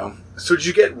 you know. So did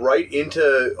you get right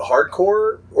into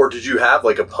hardcore, or did you have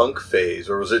like a punk phase,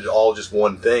 or was it all just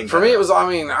one thing? For me, it was, I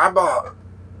mean, I bought...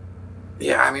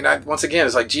 Yeah, I mean, once again,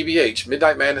 it's like GBH,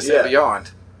 Midnight Madness and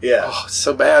Beyond. Yeah. Oh, it's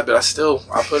so bad, but I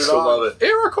put it on. Love it.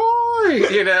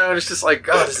 Iroquois! You know, and it's just like,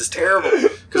 God, this is terrible.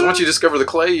 Because once you discover the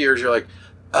Clay years, you're like,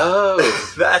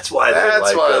 oh. That's why.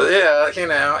 Yeah, you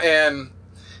know, and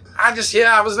I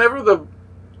was never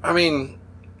I mean,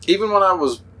 even when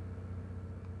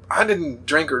I didn't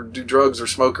drink or do drugs or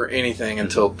smoke or anything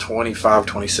until 25,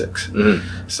 26.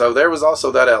 Mm-hmm. So there was also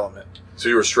that element. So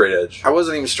you were straight edge. I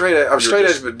wasn't even straight edge. I was straight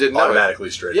edge, but didn't know it.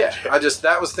 Automatically straight edge. Yeah,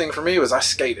 that was the thing for me was I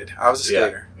skated. I was a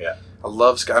skater. Yeah. I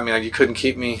love skating. I mean, you couldn't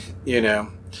keep me, you know,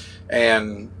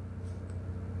 and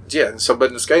yeah. So, but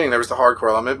in the skating there was the hardcore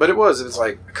element, but it was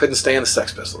like I couldn't stand the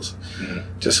Sex Pistols.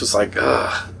 Mm-hmm. Just was like,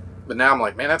 ugh. But now I'm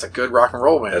like, man, that's a good rock and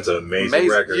roll band. That's an amazing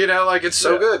record. You know, like it's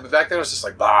so good. But back then it was just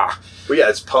like, bah. Well, yeah,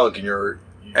 it's punk, and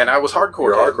and I was hardcore.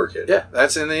 You're a hardcore kid. Yeah,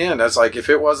 that's in the end. That's like if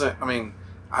it wasn't. I mean.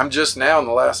 I'm just now in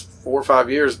the last 4 or 5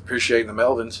 years appreciating the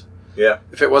Melvins. Yeah.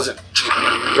 If it wasn't,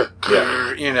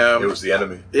 you know. It was the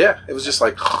enemy. Yeah. It was just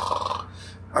like, I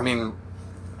mean,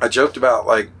 I joked about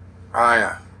like,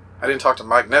 I didn't talk to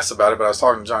Mike Ness about it, but I was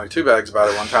talking to Johnny Two Bags about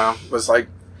it one time. It was like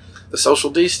the Social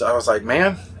D stuff. I was like,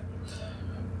 man,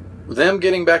 them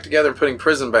getting back together and putting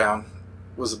Prison Bound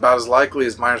was about as likely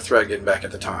as Minor Threat getting back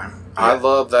at the time. Yeah. I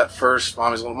loved that first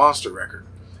Mommy's Little Monster record.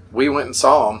 We went and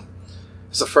saw them.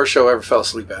 It's the first show I ever fell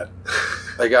asleep at.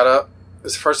 They got up.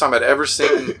 It's the first time I'd ever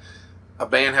seen a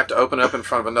band have to open up in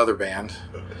front of another band.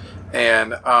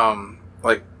 And,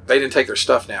 like, they didn't take their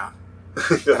stuff down.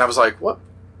 And I was like, what?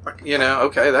 You know,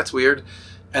 okay, that's weird.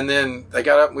 And then they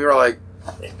got up and we were like,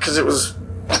 because it was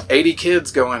 80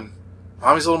 kids going,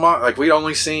 Mommy's Little Monster. Like, we'd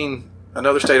only seen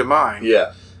Another State of Mind.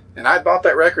 Yeah. And I bought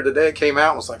that record the day it came out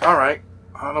and was like, all right,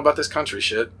 I don't know about this country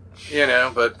shit. You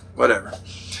know, but whatever.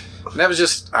 And that was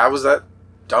just, I was that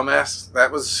dumbass.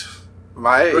 That was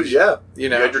my age. Yeah. You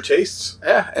know. You had your tastes.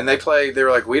 Yeah. And they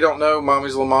were like, we don't know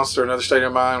Mommy's Little Monster, Another State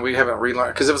of Mind. We haven't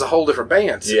relearned. Because it was a whole different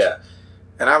band. Yeah.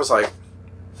 And I was like,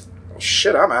 well,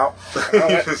 shit, I'm out.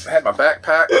 I had my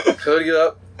backpack, hoodie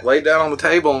up, laid down on the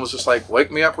table and was just like,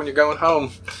 wake me up when you're going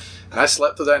home. And I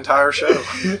slept through that entire show.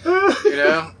 You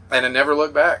know. And I never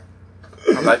looked back.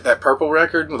 Like that Purple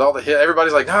record with all the hits.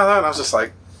 Everybody's like, no. And I was just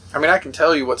like, I mean, I can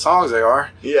tell you what songs they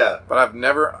are. Yeah. But I've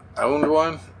never owned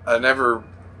one. I never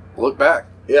looked back.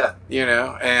 Yeah. You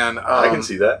know, and... I can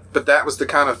see that. But that was the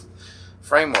kind of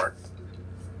framework.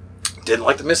 Didn't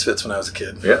like the Misfits when I was a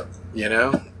kid. Yeah. You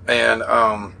know? And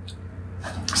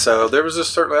so there was a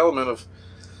certain element of...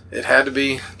 It had to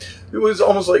be... It was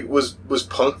almost like... Was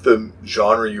punk the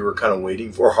genre you were kind of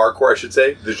waiting for? Hardcore, I should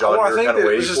say? The genre you were kind of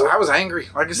waiting for? I was angry.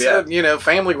 Like I said, you know,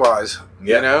 family-wise.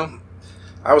 Yeah. You know?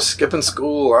 I was skipping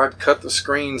school. I'd cut the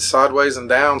screen sideways and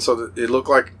down so that it looked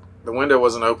like the window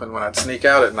wasn't open when I'd sneak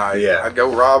out at night. Yeah. I'd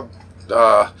go rob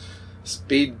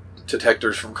speed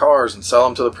detectors from cars and sell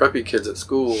them to the preppy kids at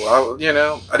school. I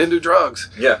didn't do drugs.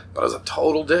 Yeah. But I was a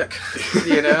total dick,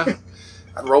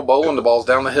 I'd roll bowling balls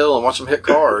down the hill and watch them hit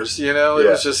cars, It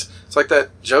was just, it's like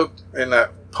that joke in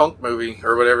that Punk movie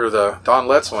or whatever, the Don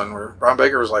Letts one, where Ron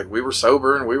Baker was like, we were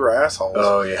sober and we were assholes.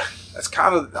 Oh, yeah. That's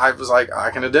kind of, I was like,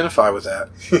 I can identify with that,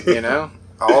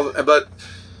 But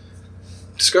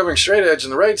discovering straight edge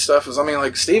and the rage stuff was,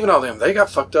 like Steve and all them, they got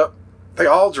fucked up. They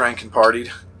all drank and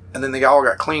partied, and then they all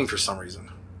got clean for some reason.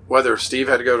 Whether Steve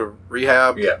had to go to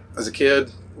rehab as a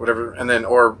kid, whatever, and then,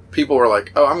 or people were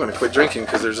like, oh, I'm going to quit drinking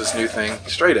because there's this new thing,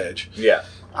 straight edge. Yeah.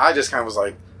 I just kind of was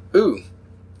like, ooh,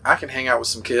 I can hang out with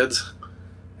some kids,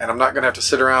 and I'm not going to have to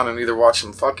sit around and either watch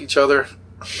them fuck each other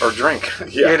or drink.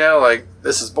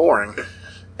 This is boring.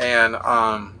 And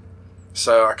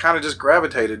so I kind of just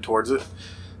gravitated towards it.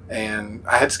 And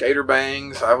I had skater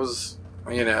bangs. I was,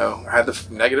 I had the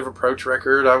negative approach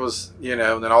record. I was,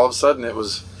 and then all of a sudden it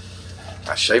was,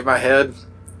 I shaved my head,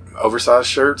 oversized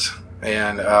shirts,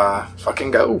 and fucking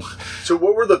go. So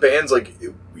what were the bands like,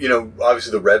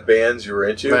 obviously the red bands you were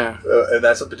into? Yeah. And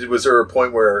that's something, was there a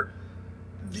point where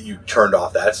you turned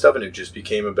off that stuff and it just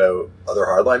became about other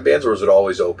hardline bands, or was it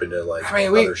always open to like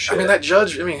other shit? That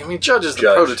Judge, Judge is the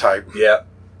prototype. Yeah.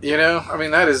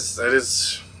 That is,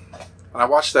 and I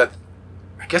watched that,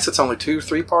 I guess it's only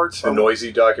 2-3 parts. A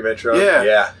noisy documentary. Yeah.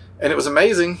 Yeah. And it was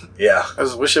amazing. Yeah. I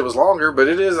just wish it was longer, but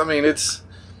it is,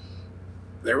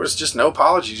 there was just no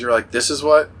apologies. You're like, this is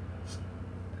what,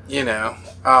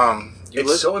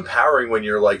 it's so empowering when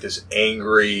you're like this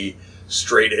angry,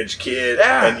 straight edge kid,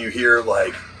 and you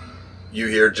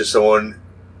hear just someone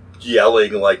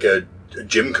yelling like a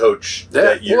gym coach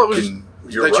that you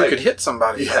you could hit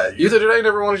somebody. Yeah. Youth of Today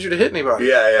never wanted you to hit anybody.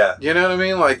 Yeah, yeah. You know what I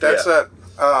mean? Like that's that.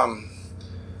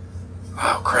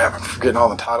 Oh crap! I'm forgetting all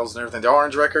the titles and everything. The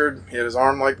Orange record. He had his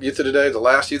arm like Youth of Today. The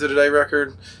last Youth of Today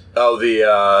record. Oh, the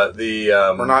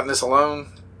We're Not in This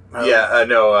Alone.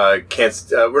 No, can't.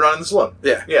 We're Not in This Alone.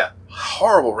 Yeah, yeah.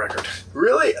 Horrible record.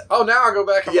 Really? Oh, now I go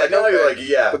back. And now you're like,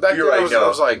 yeah. But back then I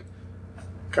was like,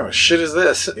 what kind of shit is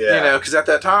this? Yeah. Because at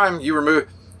that time you remove.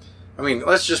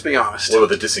 Let's just be honest. Well, with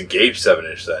the disengaged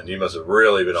 7-inch, then you must have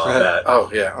really been on that.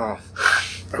 Oh yeah. Oh.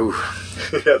 Ooh.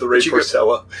 Yeah, the Ray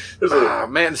Porcella.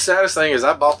 Man, the saddest thing is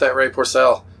I bought that Ray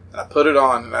Porcell and I put it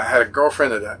on, and I had a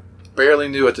girlfriend that I barely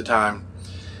knew at the time,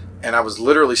 and I was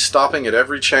literally stopping at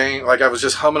every chain, like I was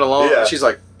just humming along. And she's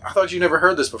like, "I thought you never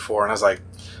heard this before," and I was like,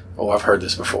 "Oh, I've heard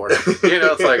this before." It's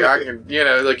like I can,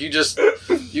 like you just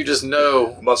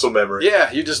know muscle memory.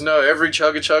 Yeah, you just know every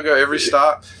chugga, every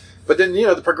stop. But then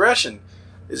the progression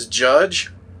is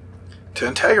Judge to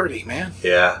Integrity, man.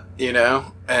 Yeah.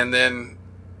 And then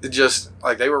it just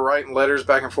like they were writing letters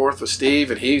back and forth with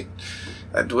Steve, and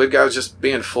that Dwid guy was just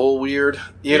being full weird,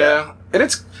 you know.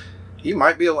 And he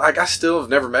might be like, I still have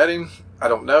never met him. I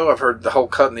don't know. I've heard the whole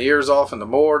cutting the ears off in the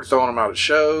morgue, throwing them out at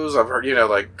shows. I've heard,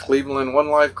 like Cleveland One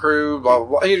Life Crew, blah blah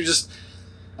blah. You just,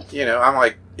 I'm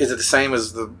like, is it the same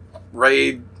as the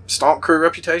Raid Stomp Crew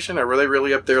reputation, or were they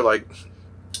really up there like?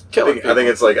 I think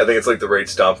it's like the Raid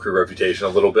Stomp Crew reputation a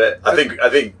little bit. I think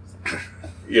I'm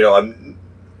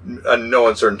in no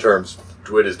uncertain terms.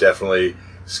 Dwid is definitely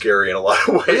scary in a lot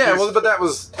of ways. Yeah, well, but that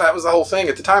was the whole thing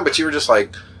at the time. But you were just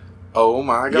like, oh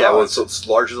my god. Yeah, well, it's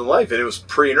larger than life, and it was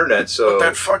pre-internet, so. But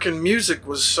that fucking music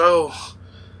was so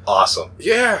awesome.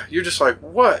 Yeah, you're just like,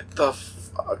 what the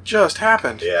fuck just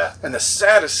happened? Yeah. And the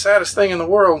saddest thing in the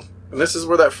world, and this is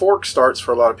where that fork starts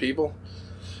for a lot of people,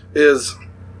 is.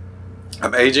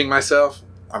 I'm aging myself.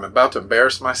 I'm about to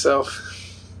embarrass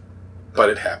myself. But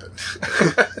it happened.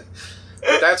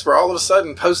 That's where all of a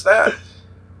sudden, post that.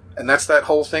 And that's that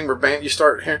whole thing where you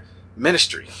start hearing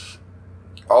ministry.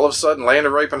 All of a sudden, Land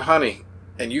of Rape and Honey.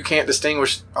 And you can't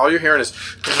distinguish. All you're hearing is.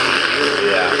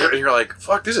 Yeah. And you're like,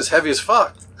 fuck, this is heavy as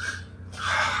fuck.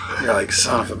 You're like,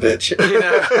 son of a bitch.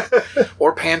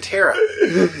 Or Pantera.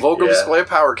 Vulgar Display of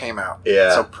Power came out.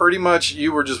 Yeah. So pretty much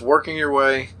you were just working your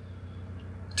way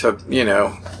to,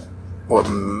 metal or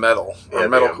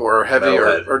metalcore or heavy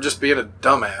or just being a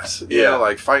dumbass,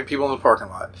 like fighting people in the parking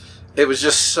lot. It was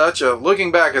just such a,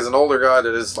 looking back as an older guy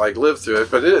that has like lived through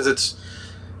it, but it's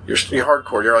you're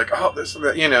hardcore. You're like, oh, this and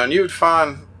that, and you would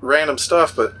find random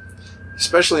stuff, but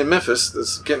especially in Memphis,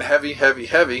 that's getting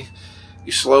heavy.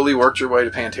 You slowly worked your way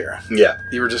to Pantera. Yeah.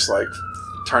 You were just like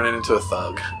turning into a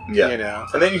thug. Yeah.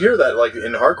 And then you hear that like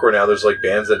in hardcore now, there's like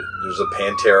bands that there's a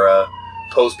Pantera,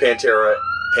 post-Pantera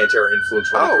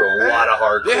influence running through a lot of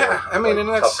hardcore. Yeah, and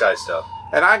that's tough guy stuff.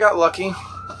 And I got lucky.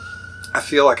 I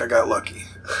feel like I got lucky.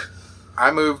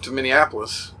 I moved to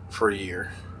Minneapolis for a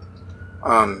year,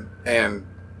 and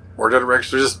worked at a record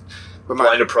store. Just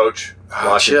Blind Approach.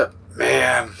 Chip.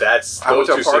 Man. Those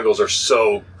two singles are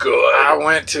so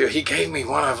good. He gave me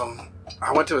one of them.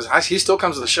 I went to he still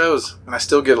comes to the shows, and I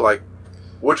still get like...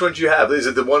 Which one do you have? Is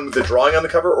it the one with the drawing on the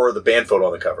cover or the band photo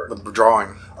on the cover? The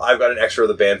drawing. I've got an extra of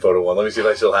the band photo one. Let me see if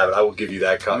I still have it. I will give you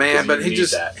that cut. Man, but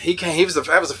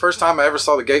that was the first time I ever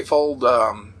saw the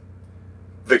gatefold.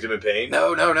 Victim in Pain?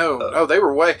 No. No, they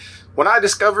were way... When I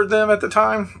discovered them at the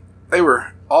time, they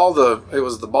were it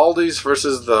was the Baldies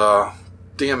versus the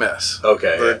DMS.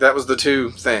 Okay. That was the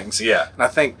two things. Yeah. And I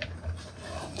think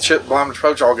Chip Blum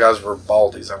Approach all guys were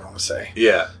Baldies, I want to say.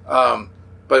 Yeah.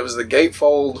 But it was the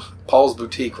Gatefold Paul's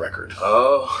Boutique record.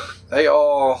 Oh.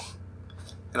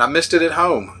 And I missed it at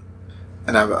home.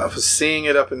 And I was seeing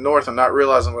it up in North and not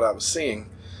realizing what I was seeing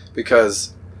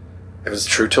because it was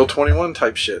True Till 21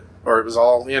 type shit. Or it was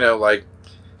all, like,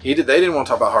 they didn't want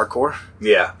to talk about hardcore.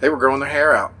 Yeah. They were growing their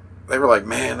hair out. They were like,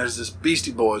 man, there's this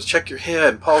Beastie Boys, Check Your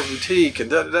Head, Paul's Boutique, and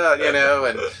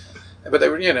da-da-da, but they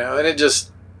were, and it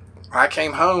just, I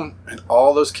came home and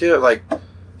all those kids, like,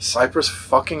 Cypress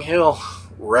fucking Hill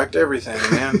wrecked everything,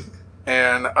 man.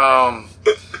 And,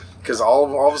 because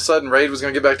all of a sudden Raid was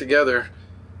going to get back together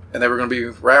and they were going to be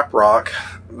rap rock,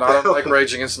 not like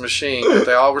Rage Against the Machine, but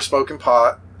they all were smoking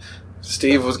pot.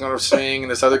 Steve was going to sing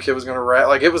and this other kid was going to rap.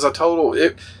 Like, it was a total,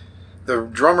 the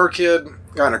drummer kid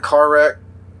got in a car wreck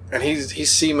and he's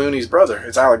C. Mooney's brother.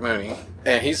 It's Alec Mooney.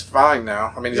 And he's fine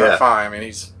now. I mean, he's not fine. I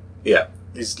mean,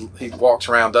 he walks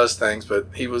around, does things, but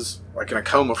he was like in a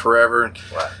coma forever.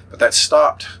 Wow. But that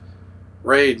stopped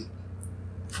Raid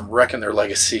from wrecking their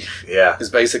legacy. Yeah. Is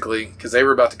basically, because they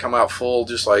were about to come out full,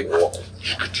 just like...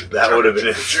 That would have been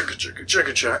it.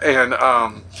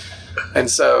 And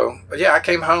so, yeah, I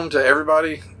came home to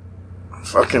everybody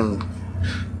fucking...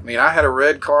 I mean, I had a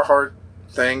red Carhartt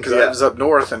thing because I was up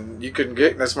north and you couldn't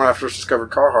get... That's when I first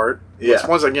discovered Carhartt. Yeah.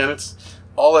 Once again, it's...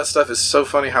 All that stuff is so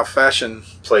funny how fashion...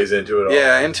 Plays into it all.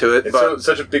 Yeah, into it. It's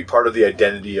such a big part of the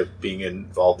identity of being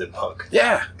involved in punk.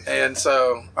 Yeah. And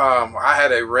so, I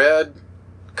had a red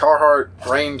Carhartt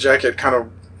rain jacket, kind of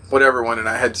whatever one, and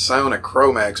I had sewn a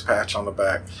Chromax patch on the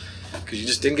back. Because you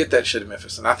just didn't get that shit in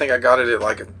Memphis. And I think I got it at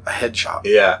like a head shop.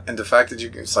 Yeah. And the fact that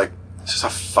it's like, it's just a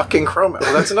fucking Chromax.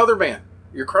 Well, that's another band.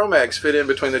 Your Chromax fit in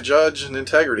between the Judge and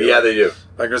Integrity. Yeah, they do.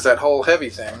 Like there's that whole heavy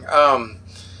thing.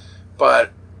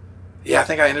 But yeah, I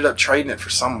think I ended up trading it for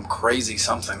some crazy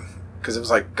something. Because it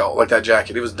was like gold, like that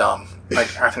jacket. It was dumb.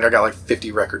 Like I think I got like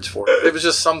 50 records for it. It was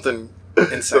just something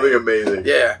insane. Something amazing.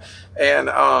 Yeah. And,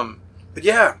 but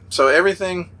yeah, so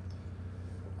everything,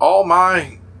 all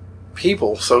my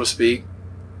people, so to speak.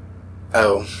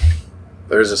 Oh,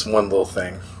 there's this one little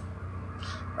thing.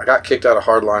 I got kicked out of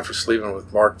Hardline for sleeping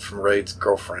with Mark from Raid's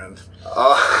girlfriend.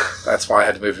 That's why I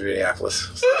had to move to Minneapolis.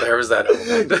 So there was that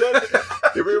element.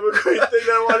 You bring up a great thing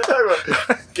that I wanted to talk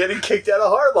about. Getting kicked out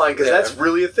of Hardline, because that's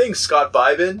really a thing. Scott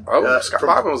Bybin. Scott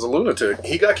Bybin was a lunatic.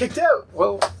 He got kicked out.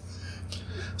 Well,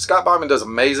 Scott Bybin does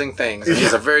amazing things. And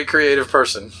he's a very creative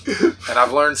person. And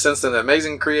I've learned since then that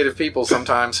amazing creative people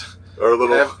sometimes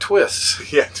have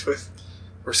twists. Yeah, twists.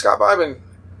 Where Scott Bybin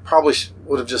probably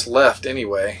would have just left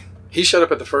anyway. He showed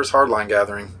up at the first Hardline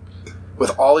gathering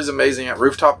with all these amazing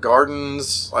rooftop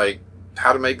gardens, like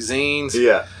how to make zines.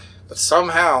 Yeah. But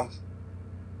somehow,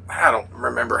 I don't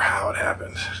remember how it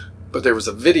happened, but there was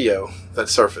a video that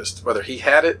surfaced, whether he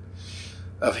had it,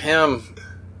 of him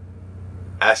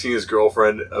asking his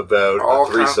girlfriend about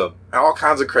a threesome. All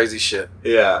kinds of crazy shit.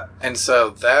 Yeah. And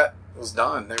so that was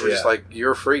done. They were just like,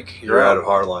 you're a freak. You're out of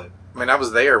Hardline. I mean, I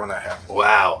was there when that happened.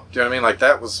 Wow. Do you know what I mean? Like,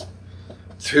 that was...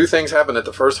 Two things happened at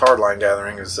the first Hardline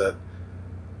gathering is that...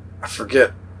 I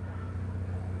forget...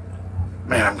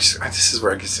 Man, this is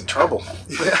where I get in trouble.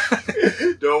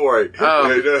 Don't worry.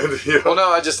 Well,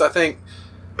 no, I think...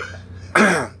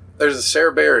 there's a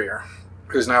Sarah Barrier,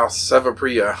 who's now Seva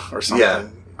Priya or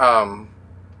something. Yeah.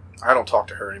 I don't talk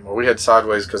to her anymore. We had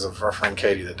sideways because of our friend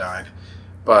Katie that died.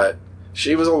 But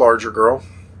she was a larger girl.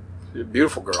 A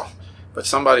beautiful girl. But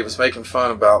somebody was making fun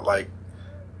about, like,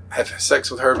 having sex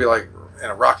with her, be like, in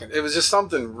a rocking. It was just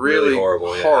something really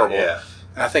horrible. Yeah.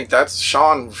 And I think that's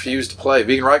Sean refused to play.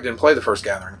 Vegan Reich didn't play the first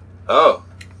gathering. Oh.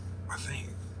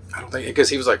 I don't think, because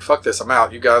he was like, fuck this, I'm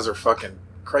out. You guys are fucking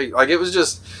crazy. Like, it was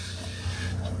just,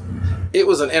 it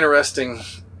was an interesting,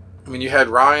 I mean, you had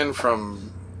Ryan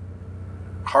from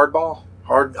Hardball.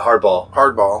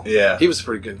 Yeah. He was a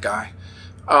pretty good guy.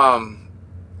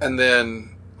 And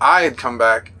then I had come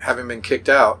back, having been kicked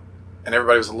out, and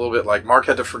everybody was a little bit like, Mark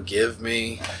had to forgive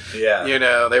me. Yeah. You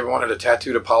know, they wanted a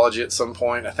tattooed apology at some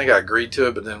point. I think I agreed to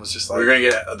it, but then it was just like... We're going to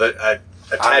get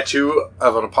a tattoo?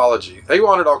 Of an apology. They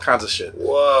wanted all kinds of shit.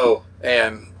 Whoa.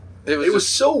 And it was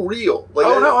so real. Like,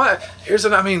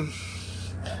 I mean...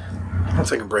 I'm not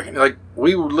taking a break. Like,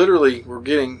 we literally were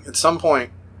getting, at some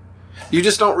point, you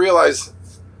just don't realize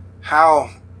how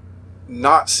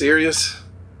not serious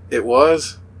it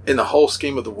was in the whole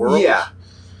scheme of the world. Yeah.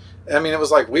 I mean, it was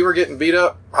like we were getting beat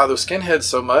up by those skinheads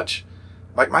so much.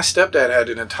 Like, my stepdad had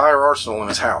an entire arsenal in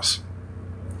his house.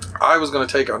 I was going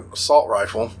to take an assault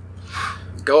rifle,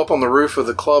 go up on the roof of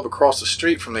the club across the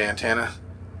street from the antenna,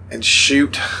 and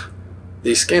shoot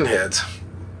these skinheads.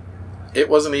 It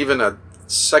wasn't even a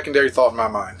secondary thought in my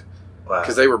mind. Wow.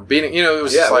 Because they were beating, you know, it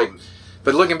was just like,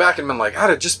 but looking back and been like, I'd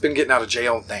have just been getting out of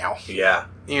jail now. Yeah.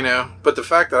 You know, but the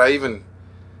fact that I even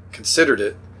considered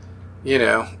it, you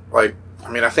know, like, I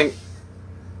mean, I think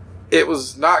it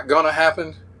was not going to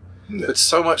happen, but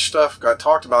so much stuff got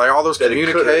talked about, like all those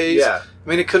communiques. Yeah. I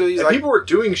mean, it could have easily. like, people were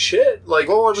doing shit. Like,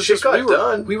 well, it was shit just, got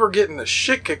done. We were getting the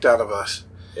shit kicked out of us.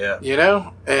 Yeah. You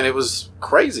know? And it was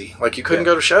crazy. Like, you couldn't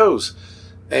go to shows.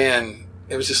 And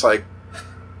it was just like,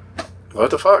 what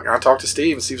the fuck? And I talked to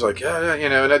Steve, and Steve's like, yeah, you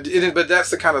know. And but that's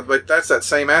the kind of, like, that's that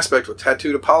same aspect with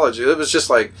tattooed apology. It was just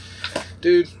like,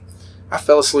 dude, I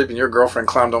fell asleep, and your girlfriend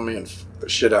climbed on me and the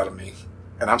shit out of me.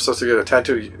 And I'm supposed to get a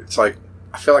tattoo. It's like,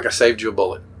 I feel like I saved you a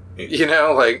bullet. You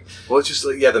know, like... Well, it's just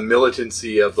like, yeah, the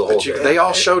militancy of the whole thing. They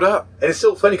all showed up. And it's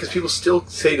still funny because people still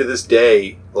say to this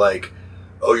day, like,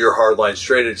 oh, you're hardline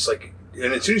straight. It's like,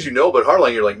 and as soon as you know about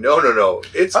hardline, you're like, no.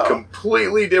 It's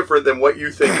completely different than what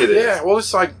you think it is. Yeah, well,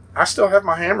 it's like, I still have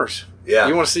my hammers. Yeah.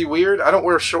 You want to see weird? I don't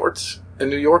wear shorts in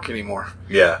New York anymore.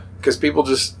 Yeah. Because people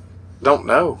just don't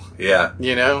know. Yeah.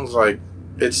 You know, it's like,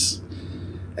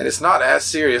 and it's not as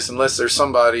serious unless there's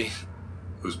somebody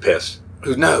who's pissed.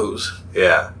 Who knows.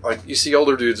 Yeah. Like, you see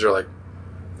older dudes are like,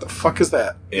 the fuck is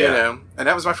that? Yeah. You know? And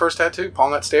that was my first tattoo, Paul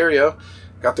Nut Stereo.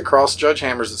 Got the cross judge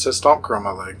hammers that says Stomp Crew on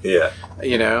my leg. Yeah.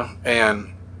 You know?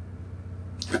 And,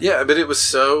 yeah, but it was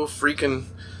so freaking...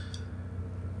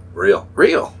 Real.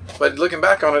 But looking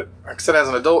back on it, like I said, as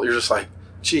an adult, you're just like,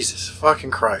 Jesus fucking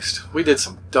Christ. We did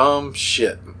some dumb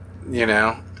shit, you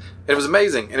know? It was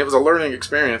amazing, and it was a learning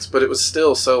experience, but it was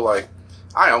still so, like,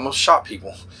 I almost shot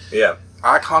people. Yeah.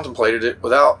 I contemplated it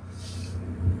without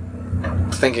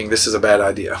thinking this is a bad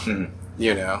idea,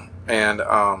 you know? And,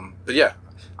 but yeah,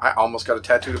 I almost got a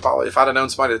tattooed apology. If I'd have known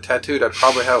somebody that tattooed, I'd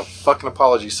probably have a fucking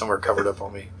apology somewhere covered up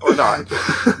on me. Or not.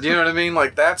 Do you know what I mean?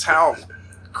 Like, that's how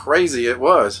crazy it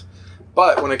was.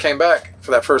 But when it came back for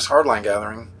that first Hardline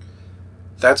gathering,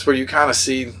 that's where you kind of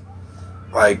see,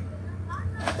 like,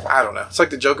 I don't know. It's like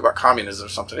the joke about communism or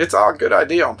something. It's all a good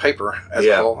idea on paper as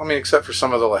a whole. I mean, except for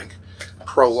some of the, like,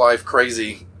 pro-life,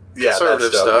 crazy,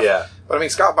 conservative stuff. Yeah. But I mean,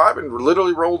 Scott Biden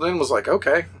literally rolled in and was like,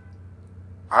 okay,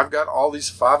 I've got all these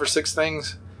 5 or 6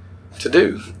 things to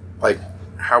do. Like,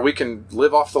 how we can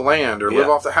live off the land or live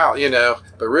off the house, you know.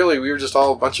 But really, we were just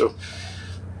all a bunch of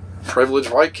privileged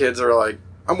white kids that are like,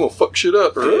 I'm going to fuck shit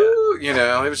up. Or, you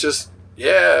know, it was just,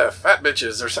 fat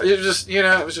bitches. Or something. It was just, you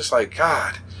know, it was just like,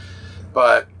 God.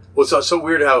 But... Well, it's so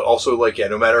weird how also, like,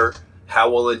 no matter... how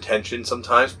well-intentioned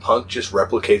sometimes, punk just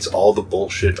replicates all the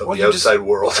bullshit of the outside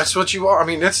world. That's what you are. I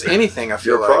mean, that's anything, I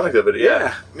feel You're a product of it,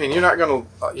 yeah. I mean, you're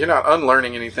not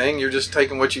unlearning anything. You're just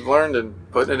taking what you've learned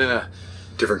and putting it in a...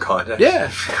 different context.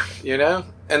 Yeah. You know?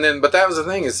 And then, but that was the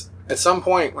thing is, at some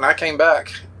point, when I came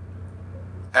back,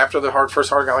 after the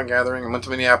first Hardline gathering, and went to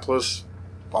Minneapolis,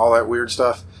 all that weird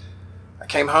stuff, I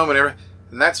came home and everything,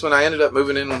 and that's when I ended up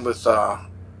moving in with,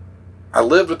 I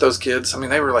lived with those kids. I mean,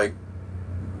 they were like,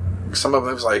 some of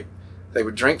them, it was like, they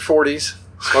would drink 40s,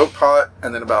 smoke pot,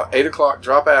 and then about 8 o'clock,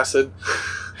 drop acid,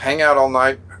 hang out all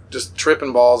night, just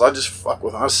tripping balls. I just fuck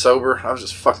with them. I was sober. I was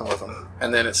just fucking with them.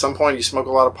 And then at some point, you smoke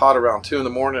a lot of pot around 2 in the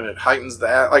morning, it heightens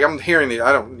that. Like, I'm hearing these,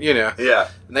 I don't, you know. Yeah.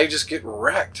 And they just get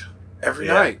wrecked every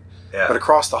night. Yeah. But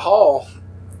across the hall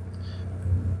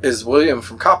is William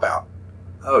from Cop Out.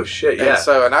 Oh, shit, yeah. And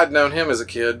so, and I'd known him as a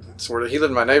kid. Sort of, he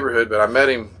lived in my neighborhood, but I met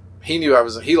him. He knew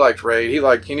he liked Raid.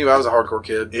 He knew I was a hardcore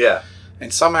kid. Yeah.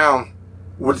 And somehow...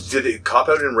 Did Cop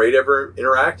Out and Raid ever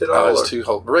interact at all? Oh, it was too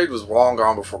old. Raid was long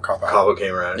gone before Cop Out. Cop Out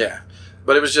came around. Yeah.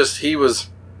 But it was just,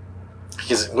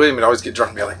 William would always get drunk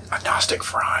and be like, agnostic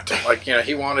front. Like, you know,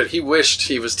 he wished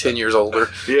he was 10 years older.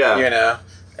 Yeah. You know?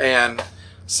 And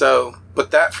so, but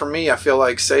that for me, I feel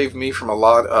like saved me from a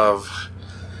lot of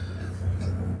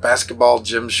basketball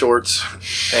gym shorts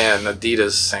and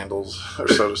Adidas sandals, or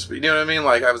so to speak. You know what I mean?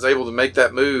 Like, I was able to make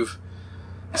that move.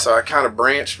 So I kind of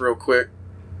branched real quick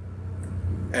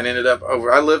and ended up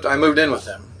I moved in with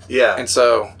them. Yeah. And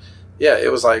so, yeah,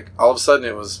 it was like, all of a sudden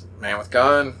it was Man with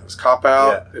Gun, it was Cop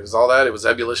Out, it was all that, it was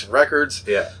Ebullition Records.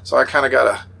 Yeah. So I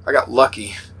got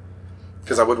lucky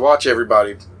because I would watch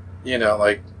everybody, you know,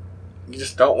 like you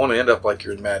just don't want to end up like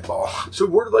you're in Madball. So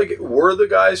were the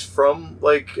guys from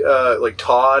like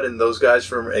Todd and those guys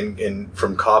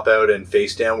from Cop Out and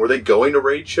Face Down, were they going to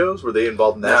raid shows? Were they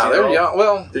involved in that? No, they're young.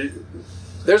 Well,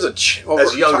 there's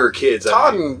as younger kids.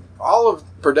 Todd and all of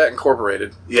Burdett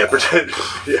Incorporated. Yeah, Burdett.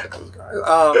 Yeah.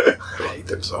 I hate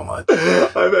them so much.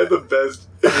 I've had the best.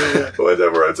 One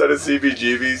time we're outside of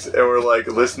CBGB's and we're like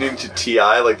listening to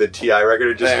T.I., like the T.I. record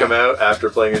had just come out after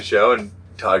playing a show, and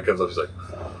Todd comes up, he's like,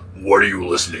 "What are you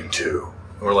listening to?"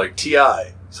 And we're like,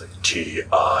 T.I. He's like,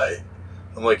 T.I.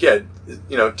 I'm like, yeah,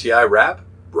 T.I. rap?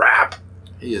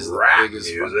 He is the rap biggest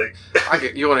music.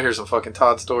 You want to hear some fucking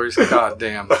Todd stories? God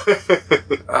damn.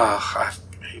 I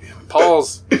hate him.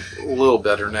 Paul's a little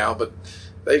better now, but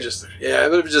they just,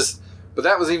 but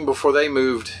that was even before they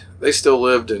moved. They still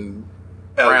lived in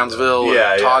Brownsville.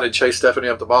 Yeah, and Todd had chased Stephanie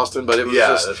up to Boston, but it was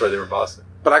that's right, they were in Boston.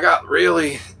 But I got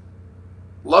really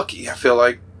lucky, I feel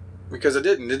like, because it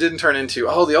didn't turn into,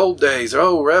 the old days,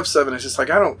 Rev 7. It's just like,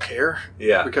 I don't care.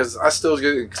 Yeah. Because I still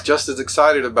get just as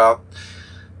excited about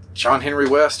John Henry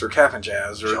West or Cap'n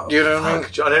Jazz, or you know what I mean?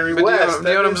 John Henry West.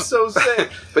 I'm so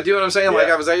sick. But you know what I'm saying? Like,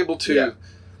 I was able to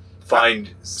find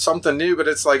something new, but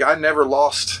it's like I never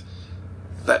lost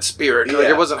that spirit. Like,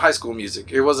 it wasn't high school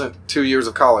music. It wasn't 2 years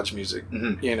of college music.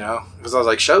 Mm-hmm. Because I was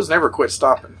like, shows never quit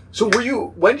stopping. So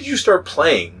when did you start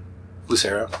playing?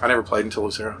 Lucero. I never played until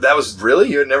Lucero. That was really?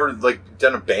 You had never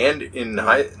done a band in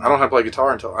high? I don't know how to play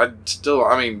guitar until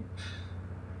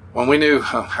when we knew,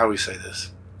 how do we say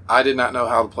this? I did not know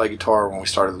how to play guitar when we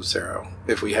started Lucero.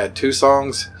 If we had 2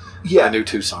 songs, I knew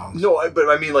 2 songs. No, but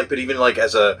I mean, but even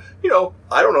as a,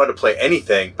 I don't know how to play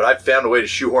anything, but I've found a way to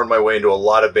shoehoorn my way into a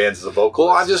lot of bands as a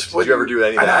vocalist. Well, did you ever do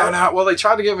any of that? Well, they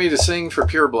tried to get me to sing for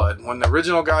Pure Blood when the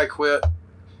original guy quit,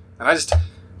 and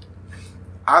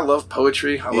I love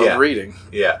poetry. I love reading.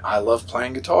 Yeah. I love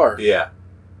playing guitar. Yeah.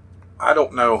 I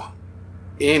don't know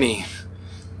any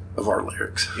of our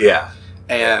lyrics. Yeah.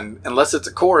 And unless it's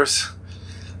a chorus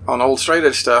on old straight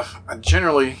edge stuff, I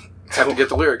generally have to get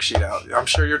the lyric sheet out. I'm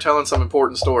sure you're telling some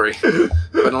important story,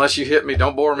 but unless you hit me,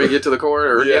 don't bore me, get to the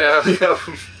chorus, or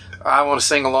I want to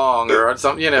sing along or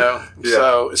something,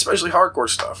 So especially hardcore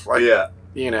stuff,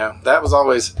 that was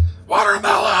always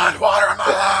watermelon.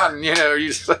 You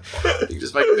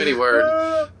just make a mini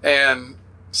word, and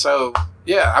so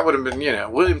I would have been.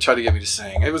 William tried to get me to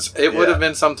sing. It would have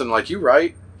been something like, you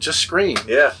write, just scream.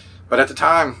 Yeah. But at the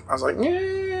time, I was like,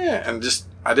 and just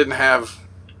I didn't have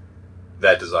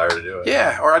that desire to do it.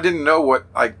 Yeah, or I didn't know what,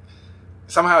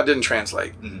 somehow it didn't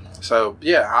translate. Mm-hmm. So,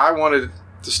 I wanted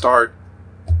to start,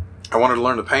 I wanted to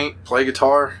learn to paint, play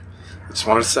guitar. I just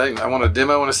wanted to sing. I wanted a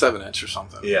demo in a 7-inch or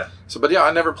something. Yeah. So, but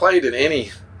I never played in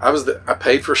any, I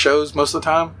paid for shows most of the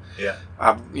time. Yeah.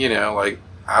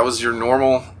 I was your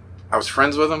normal, I was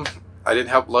friends with them. I didn't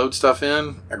help load stuff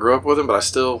in. I grew up with them, but I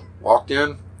still walked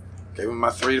in, gave them my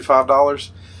 $3 to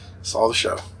 $5, saw the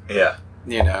show. Yeah.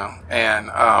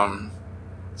 And,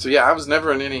 so I was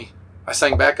never in any. I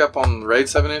sang backup on the Raid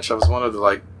 7-inch. I was one of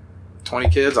the 20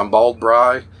 kids on Bald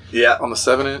Bry. Yeah. On the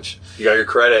 7-inch. You got your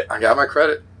credit. I got my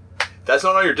credit. That's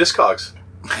not on your Discogs.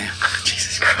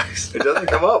 Jesus Christ. It doesn't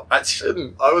come up. I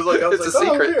shouldn't. It's a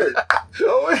secret. Weird.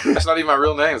 That's not even my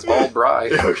real name. It's Bald Bry.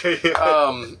 Okay.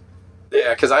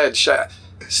 Because I had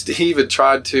Steve had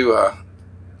tried to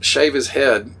shave his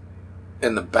head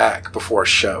in the back before a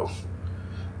show.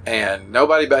 And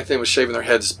nobody back then was shaving their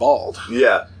heads bald.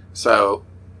 Yeah. So,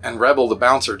 and Rebel, the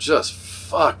bouncer, just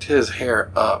fucked his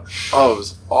hair up. Oh, it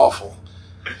was awful.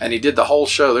 And he did the whole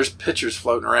show. There's pictures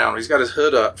floating around. He's got his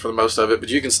hood up for the most of it, but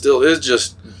you can still, it's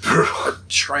just a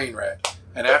train wreck.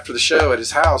 And after the show at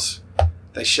his house,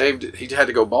 they shaved it. He had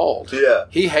to go bald. Yeah.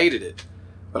 He hated it.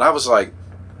 But I was like,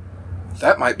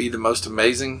 that might be the most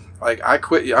amazing. I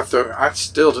quit. I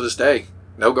still, to this day,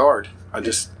 no guard. I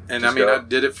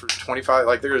did it for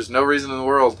 25. There is no reason in the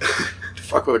world to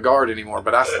fuck with a guard anymore.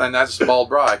 But and that's Bald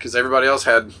Bry, because everybody else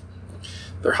had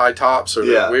their high tops or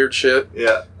their weird shit.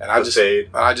 Yeah. And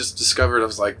I just discovered, I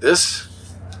was like, this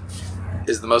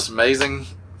is the most amazing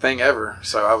thing ever.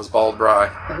 So I was Bald Bry.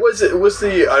 I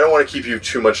don't want to keep you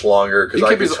too much longer, because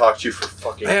I could talk to you for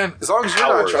fucking as long as you're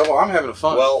not in trouble, I'm having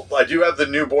fun. Well, I do have the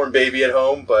newborn baby at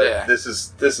home, but this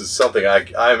is something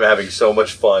I'm having so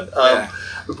much fun.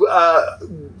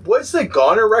 What's the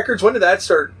Goner Records? When did that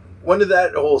start? When did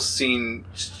that whole scene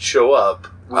show up?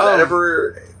 Was that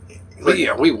ever?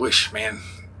 We wish, man.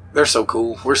 They're so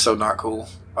cool. We're so not cool.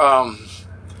 I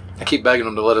keep begging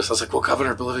them to let us. I was like,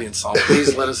 Governor Oblivion song.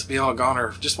 Please let us be on a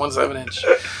Goner. Just 1 7-inch.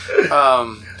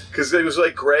 Because it was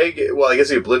Greg. Well, I guess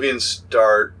the Oblivions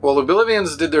start. Well, the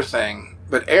Oblivions did their thing,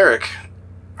 but Eric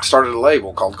started a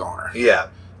label called Goner. Yeah.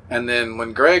 And then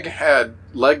when Greg had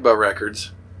Legba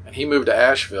Records, and he moved to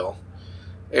Asheville.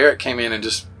 Eric came in and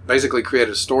just basically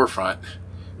created a storefront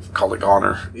called it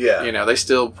Goner. Yeah. You know, they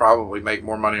still probably make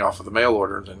more money off of the mail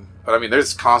order than, but I mean,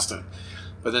 there's constant.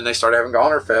 But then they started having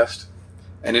Goner Fest,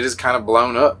 and it is kind of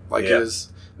blown up. Like it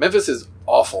is. Memphis is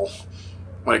awful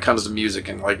when it comes to music,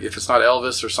 and like if it's not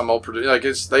Elvis or some old producer, like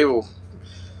they will.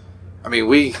 I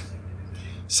mean,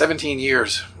 17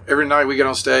 years. Every night we get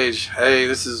on stage, hey,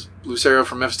 this is Lucero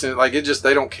from Memphis. Like it just,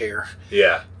 they don't care.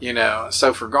 Yeah. You know,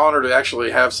 so for Goner to actually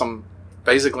have some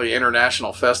basically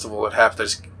international festival that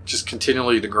happens just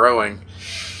continually to growing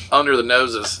under the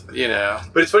noses, you know.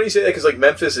 But it's funny you say that because like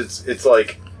Memphis, it's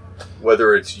like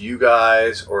whether it's you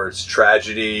guys or it's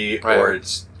Tragedy or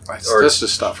it's. Let's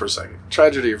just stop for a second.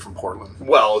 Tragedy from Portland.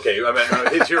 Well, okay. I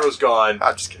mean, his hero's gone.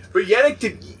 I'm just kidding. But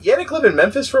Yannick live in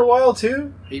Memphis for a while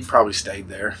too? He probably stayed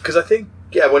there. Because I think,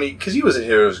 because he was in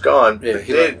Heroes Gone.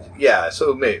 Yeah,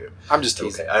 so maybe. I'm just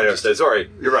teasing. Okay, I understand. Sorry,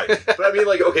 you're right. But I mean,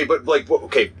 like, okay, but like,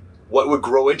 what would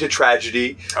grow into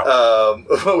Tragedy?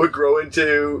 What would grow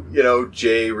into,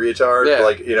 Jay Retard? Yeah.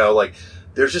 Like, like,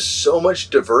 there's just so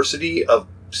much diversity of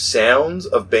sounds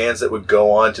of bands that would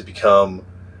go on to become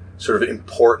sort of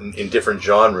important in different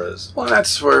genres. Well,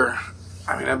 that's where,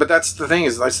 but that's the thing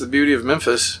that's the beauty of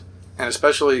Memphis, and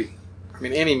especially,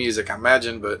 any music, I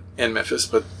imagine, but in Memphis.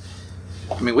 But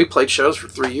we played shows for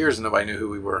 3 years and nobody knew who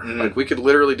we were. Mm-hmm. Like we could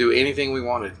literally do anything we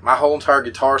wanted. My whole entire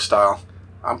guitar style,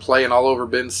 I'm playing all over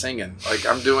Ben singing. Like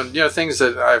I'm doing, things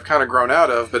that I've kind of grown out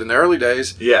of. But in the early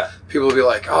days, people would be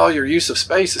like, "Oh, your use of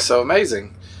space is so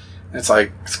amazing." It's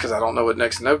like, it's because I don't know what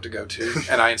next note to go to.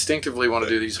 And I instinctively want to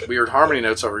do these weird harmony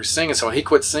notes over he's singing. So when he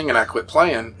quit singing, I quit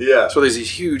playing. Yeah. So there's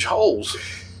these huge holes,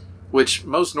 which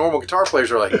most normal guitar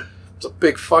players are like, it's a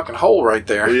big fucking hole right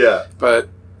there. Yeah. But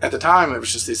at the time, it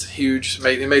was just these huge,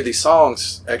 it made these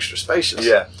songs extra spacious.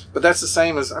 Yeah. But that's the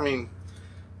same as,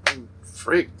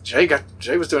 freak, Jay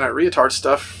was doing that retard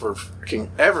stuff for freaking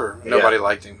ever. Nobody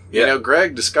liked him. Yeah.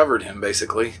 Greg discovered him,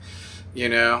 basically,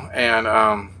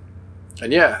 and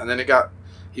then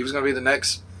he was going to be the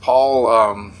next Paul,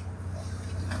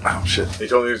 oh shit. He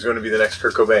told me he was going to be the next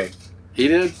Kurt Cobain. He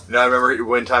did? No, I remember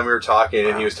one time we were talking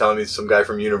and he was telling me some guy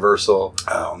from Universal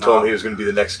told him he was going to be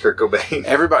the next Kurt Cobain.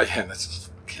 Everybody,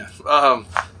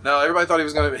 no, everybody thought he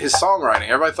was going to, his songwriting,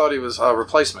 everybody thought he was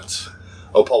Replacements.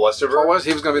 Oh, Paul Westerberg?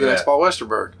 He was going to be the next Paul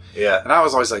Westerberg. Yeah. And I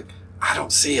was always like, I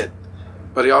don't see it.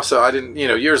 But I didn't,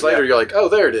 years later, you're like, oh,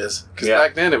 there it is. Because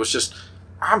back then it was just,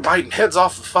 I'm biting heads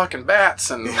off the fucking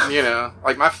bats, and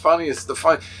like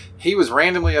he was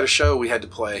randomly at a show we had to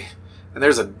play, and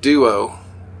there's a duo,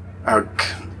 a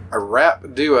rap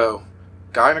duo,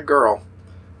 guy and a girl,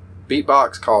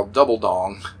 beatbox called Double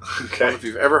Dong. Okay. I don't know if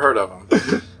you've ever heard of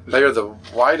them. They are the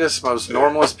whitest, most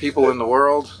normalest people in the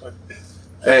world.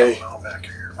 Hey,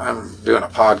 I'm doing a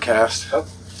podcast,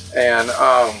 and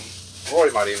Roy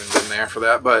might even been there for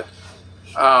that, but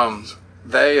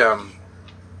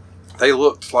they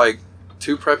looked like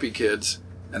two preppy kids,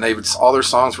 and all their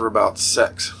songs were about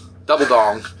sex. Double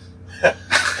dong.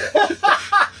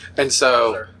 And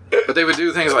so, but they would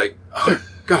do things like, oh,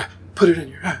 God, put it in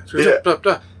your eyes.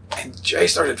 Yeah. And Jay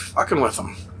started fucking with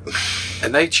them.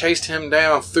 And they chased him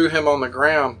down, threw him on the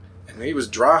ground, and he was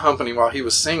dry humping him while he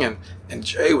was singing. And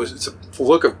Jay it's a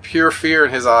look of pure fear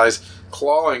in his eyes,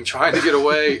 clawing, trying to get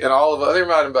away. And there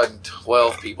might have been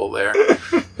 12 people there.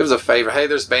 It was a favor. Hey,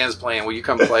 there's bands playing. Will you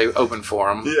come play open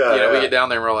for them? Yeah. We get down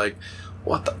there and we're like,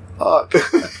 what the fuck?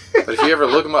 But if you ever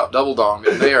look them up, Double Dong,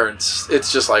 it's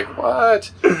just like,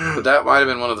 what? But that might have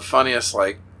been one of the funniest,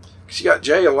 because you got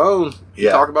Jay alone.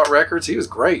 Yeah. Talk about records. He was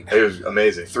great. It was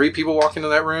amazing. 3 people walk into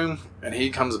that room and he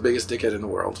becomes the biggest dickhead in the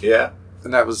world. Yeah.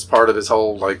 And that was part of his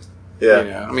whole, I don't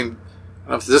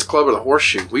know if this club or the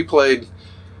Horseshoe. We played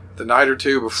the night or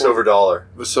two before. Silver Dollar.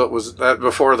 So it was that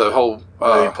before the whole.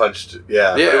 He punched.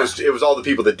 Yeah. Yeah. It was all the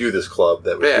people that do this club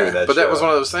that was doing that. But show. that was one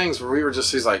of those things where we were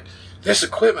he's like, this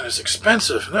equipment is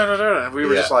expensive. And we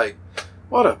were just like,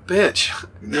 what a bitch.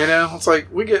 It's like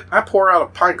I pour out a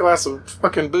pint glass of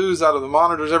fucking booze out of the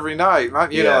monitors every night.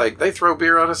 They throw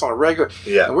beer on us on a regular.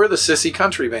 Yeah. And we're the sissy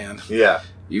country band. Yeah.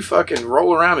 You fucking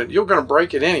roll around and you're going to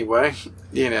break it anyway.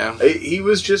 He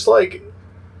was just like.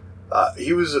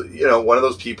 He was, one of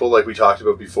those people like we talked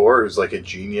about before, who's like a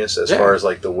genius as far as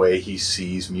like the way he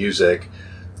sees music.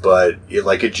 But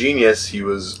like a genius, he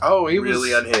was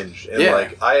really unhinged. And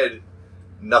like I had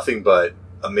nothing but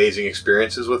amazing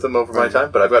experiences with him over my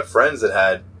time. But I've got friends that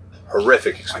had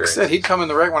horrific experiences. Like I said, he'd come in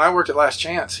when I worked at Last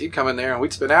Chance, he'd come in there and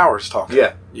we'd spend hours talking.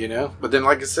 Yeah. But then,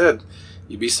 like I said,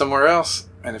 you'd be somewhere else,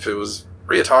 and if it was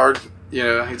retard,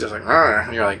 he's just like,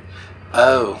 and you're like,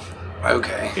 oh,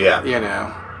 okay.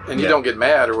 Yeah. And you don't get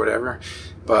mad or whatever.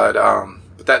 But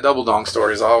But that double dong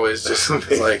story is always just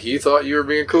it's like you thought you were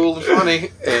being cool and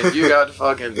funny, and you got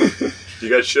fucking. You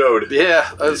got showed. Yeah,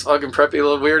 those fucking preppy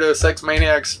little weirdo sex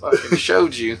maniacs fucking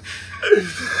showed you.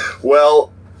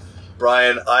 Well,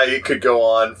 Brian, I could go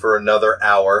on for another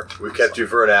hour. We kept you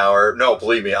for an hour. No,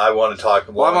 believe me, I want to talk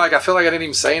more. Well, I feel like I didn't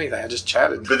even say anything. I just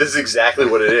chatted. But this is exactly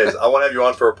what it is. I want to have you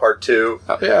on for a part 2.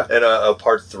 Yeah. And a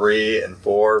part 3 and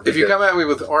 4. If you come at me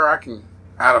with, or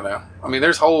I don't know. I mean,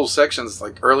 there's whole sections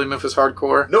like early Memphis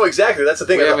hardcore. No, exactly. That's the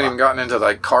thing. We haven't even gotten into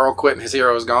like Carl quit and his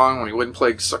hero is gone when he wouldn't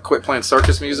quit playing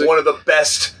circus music. One of the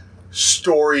best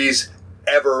stories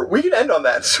ever. We can end on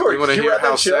that story. You want to hear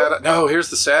how sad? No,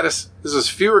 here's the saddest. This is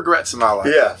few regrets in my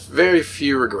life. Yeah. Very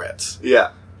few regrets.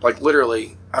 Yeah. Like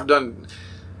literally, I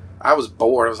was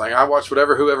bored. I was like, I watched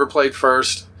whoever played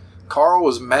first. Carl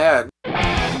was mad.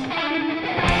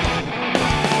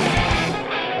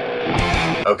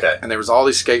 Okay. And there was all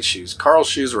these skate shoes. Carl's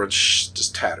shoes were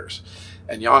just tatters.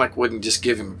 And Yannick wouldn't just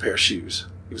give him a pair of shoes.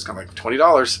 He was going to make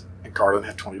 $20, and Carl didn't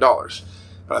have $20.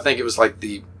 But I think it was like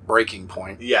the breaking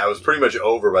point. Yeah, it was pretty much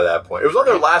over by that point. It was on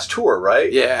their last tour, right?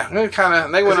 Yeah. And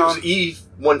they went on.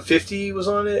 E150 was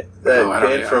on it? That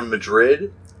band from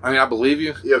Madrid? I mean, I believe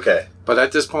you. Okay. But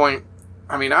at this point,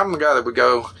 I mean, I'm the guy that would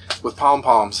go with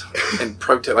pom-poms and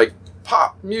protest, like,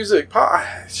 pop, music, pop.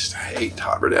 I hate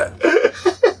Todd Burdett.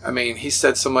 I mean, he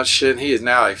said so much shit. He is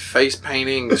now a face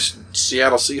painting,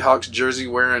 Seattle Seahawks jersey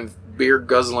wearing, beer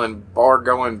guzzling, bar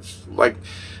going. Like,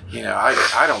 you know,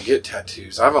 I don't get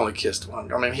tattoos. I've only kissed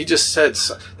one. I mean, he just said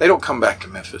they don't come back to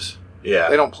Memphis. Yeah,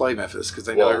 they don't play Memphis because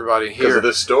they know everybody here because of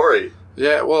this story.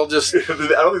 Yeah, well, just I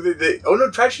don't think they. Oh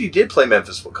no, Tragedy did play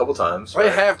Memphis a couple times. Right?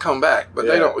 They have come back, but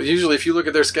they don't. Usually, if you look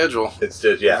at their schedule,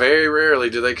 very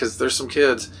rarely do they, because there's some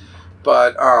kids.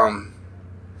 But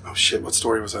oh shit, what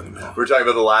story was I in the middle? We were talking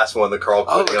about the last one, the Carl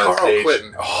quitting on stage.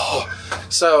 Quitting. Oh,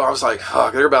 so I was like,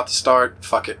 fuck, they're about to start.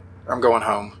 Fuck it, I'm going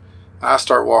home. I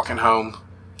start walking home,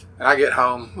 and I get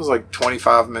home. It was like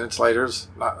 25 minutes later.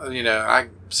 You know, I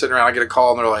sit around. I get a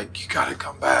call, and they're like, "You gotta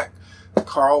come back.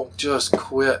 Carl just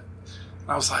quit."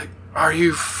 And I was like, "Are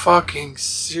you fucking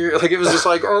serious?" Like it was just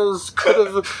like, "Oh,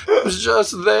 it was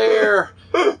just there."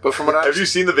 But from what have you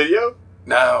seen the video?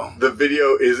 No. The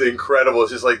video is incredible.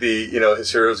 It's just like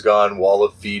his hero's gone wall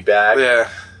of feedback. Yeah.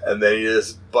 And then he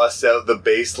just busts out the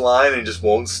bass line and just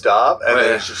won't stop. And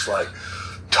then it's just like,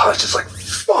 Todd's just like,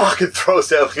 fuck, and throws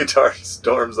down the guitar and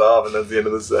storms off. And that's the end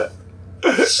of the set.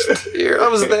 I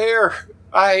was there.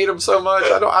 I hate him so much.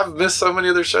 I've missed so many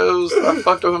of their shows. I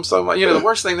fucked with him so much. You know, the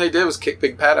worst thing they did was kick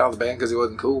Big Pat out of the band because he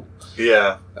wasn't cool.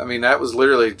 Yeah. I mean, that was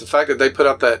literally the fact that they put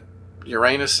out that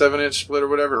Uranus 7-inch split or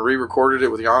whatever and re-recorded it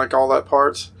with Yannick, all that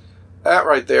parts. That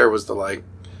right there was the like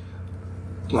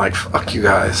fuck you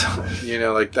guys. You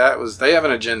know, like that was, they have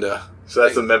an agenda. So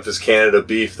that's the Memphis Canada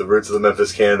beef, the roots of the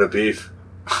Memphis Canada beef.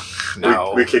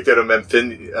 No. We kicked out a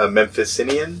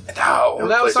Memphisian?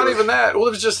 No, it's not even that.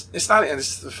 Well, it's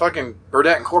the fucking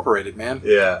Burdett Incorporated, man.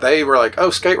 Yeah. They were like,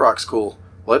 oh, skate rock's cool.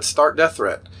 Let's start Death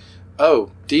Threat.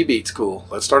 Oh, D-Beat's cool.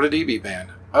 Let's start a D-Beat band.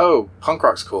 Oh, punk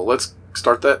rock's cool. Let's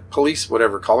start that Police,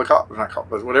 whatever, call a cop, not call,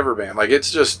 but whatever band. Like,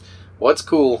 it's just, what's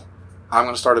cool? I'm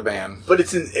going to start a band. But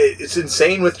it's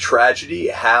insane with Tragedy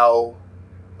how,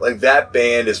 like, that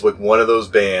band is like one of those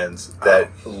bands that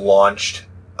launched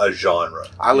a genre.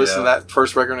 I listened to that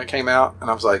first record when it came out, and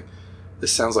I was like,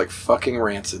 this sounds like fucking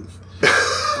Rancid.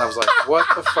 And I was like, what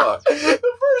the fuck? The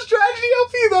first Tragedy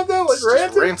LP, that like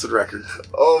Rancid? Rancid record.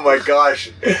 Oh my gosh.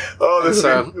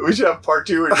 Oh, we should have part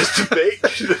 2 and just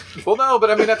debate. Well, no, but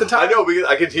I mean, at the time, I know,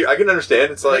 because I can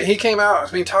understand. It's like, he came out.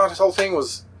 I mean, Todd's whole thing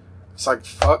was, it's like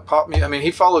fuck pop music. I mean, he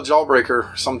followed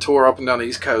Jawbreaker some tour up and down the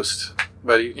East Coast,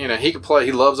 but he could play.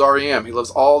 He loves REM. He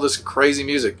loves all this crazy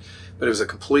music, but it was a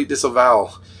complete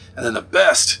disavowal. And then the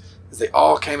best is they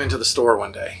all came into the store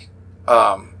one day.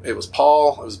 It was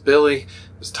Paul, it was Billy, it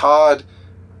was Todd.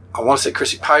 I want to say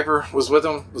Chrissy Piper was with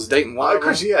them, was dating one of them.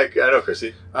 Chrissy, I know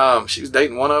Chrissy. She was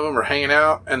dating one of them or hanging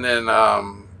out. And then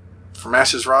from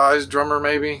Ashes Rise, drummer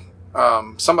maybe,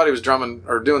 somebody was drumming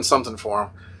or doing something for him.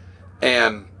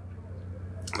 And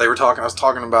they were talking, I was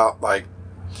talking about like,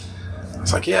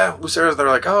 it's like, yeah, Lucero, they're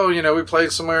like, oh, you know, we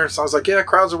played somewhere. So I was like, yeah,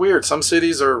 crowds are weird. Some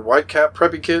cities are white cap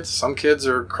preppy kids. Some kids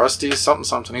are crusty,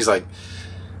 something. He's like,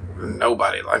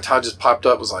 nobody. Like, Todd just popped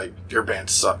up, was like, your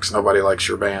band sucks. Nobody likes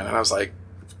your band. And I was like,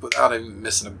 without even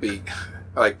missing a beat.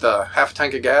 Like, the Half a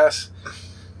Tank of Gas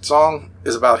song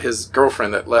is about his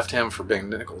girlfriend that left him for Bing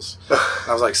Nichols. And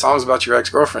I was like, songs about your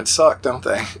ex-girlfriend suck, don't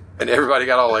they? And everybody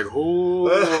got all like,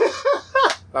 ooh.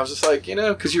 I was just like, you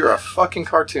know, because you're a fucking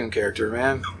cartoon character,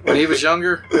 man. When he was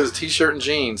younger, it was t-shirt and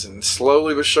jeans, and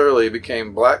slowly but surely it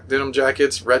became black denim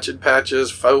jackets, wretched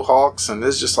patches, faux hawks, and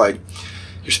it's just like,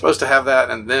 you're supposed to have that,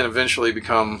 and then eventually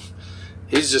become.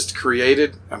 He's just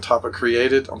created on top of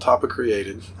created on top of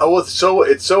created. Oh, well,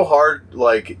 it's so hard,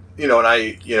 like, you know, and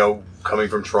I, you know, coming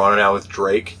from Toronto now with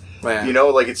Drake, Man. you know,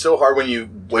 like, it's so hard when you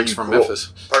from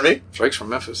Memphis. Pardon me? Drake's from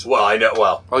Memphis. Well, I know,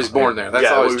 well. Oh, he's born there.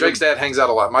 That's always, Drake's dad hangs out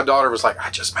a lot. My daughter was like, I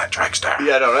just met Drake's dad.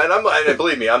 Yeah, no, and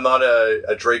believe me, I'm not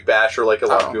a Drake basher like a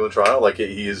lot of people in Toronto. Like,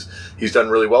 he's done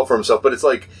really well for himself, but it's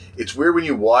like, it's weird when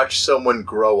you watch someone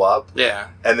grow up. Yeah.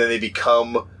 And then they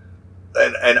become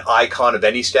an icon of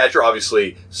any stature.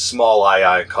 Obviously, small eye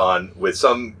icon with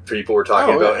some people we're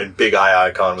talking about, and big eye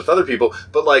icon with other people.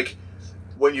 But like,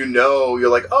 when you know, you're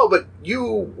like, oh, but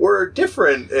you were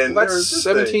different. And that's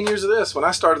 17 years of this. When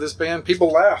I started this band, people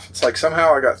laugh. It's like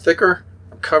somehow I got thicker.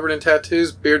 I'm covered in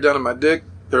tattoos, beard down in my dick.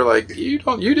 They're like, you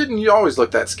always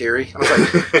look that scary. I was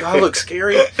like, do I look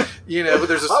scary? You know, but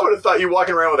there's I would have thought you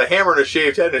walking around with a hammer and a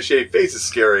shaved head and a shaved face is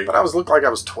scary. But I looked like I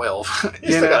was 12.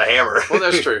 You still got a hammer. Well,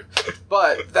 that's true.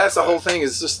 But that's the whole thing,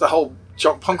 is just the whole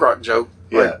punk rock joke.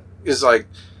 Yeah. Is like,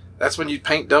 that's when you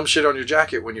paint dumb shit on your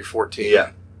jacket when you're 14.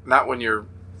 Yeah. Not when you're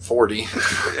 40.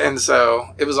 And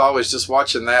so it was always just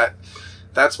watching that.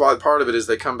 That's why part of it is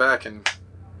they come back and,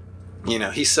 you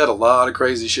know, he said a lot of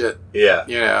crazy shit. Yeah.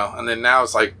 You know, and then now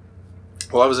it's like,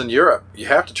 well, I was in Europe. You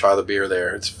have to try the beer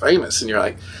there. It's famous. And you're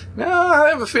like, no, I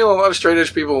have a feeling a lot of straight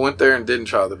edge people went there and didn't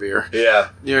try the beer. Yeah.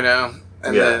 You know?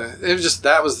 And then it was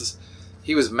just,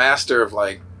 he was master of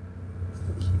like,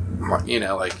 you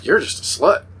know, like, you're just a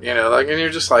slut. You know, like, and you're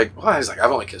just like, well, he's like,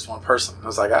 I've only kissed one person. I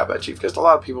was like, I bet you've kissed a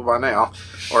lot of people by now.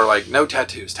 Or like, no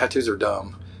tattoos. Tattoos are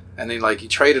dumb. And then like, he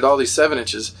traded all these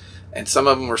 7-inches, and some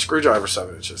of them were screwdriver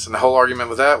 7-inches. And the whole argument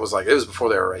with that was like, it was before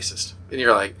they were racist. And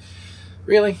you're like,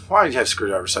 really? Why did you have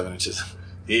screwdriver 7-inches?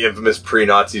 The infamous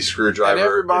pre-Nazi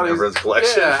screwdriver in everyone's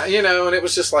collection. Yeah, you know, and it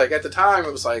was just like, at the time,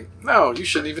 it was like, no, you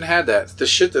shouldn't even have that. The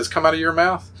shit that's come out of your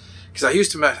mouth. Because I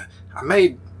used to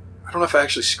I don't know if I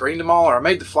actually screened them all, or I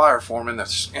made the flyer for them in the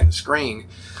screen,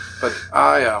 but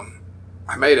I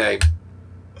made a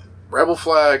rebel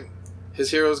flag,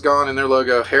 his hero's gone, and their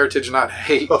logo, heritage not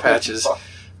hate patches.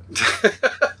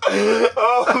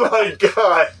 Oh my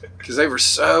God. Because they were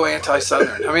so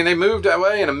anti-Southern. I mean, they moved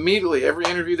away, and immediately every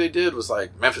interview they did was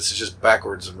like, Memphis is just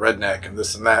backwards and redneck and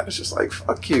this and that. It's just like,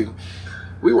 fuck you.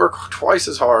 We work twice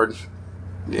as hard,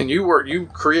 and you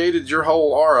created your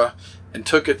whole aura and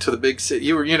took it to the big city.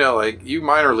 You were, you know, like, you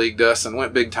minor leagued us and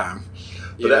went big time.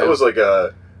 But that was like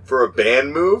for a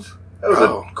band move, that was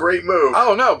a great move.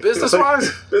 Oh, no,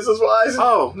 business-wise? Business-wise?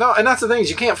 Oh, no, and that's the thing, is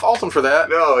you can't fault them for that.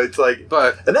 No, it's like,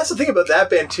 and that's the thing about that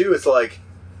band too, it's like,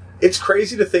 it's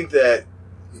crazy to think that,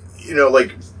 you know,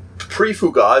 like,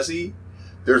 pre-Fugazi,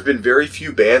 there's been very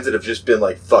few bands that have just been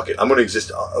like, fuck it, I'm going to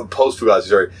exist, post-Fugazi,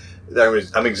 sorry, I'm going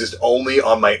to exist only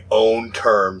on my own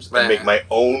terms and make my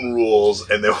own rules,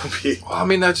 and there will be... Well, I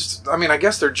mean, I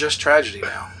guess they're just tragedy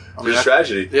now. I mean, just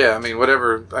tragedy. Yeah, I mean,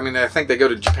 whatever. I mean, I think they go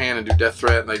to Japan and do Death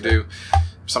Threat, and they do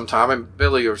sometime, and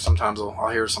Billy, or sometimes I'll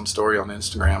hear some story on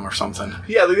Instagram or something.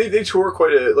 Yeah, they tour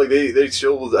quite a, like, they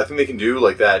still, I think they can do,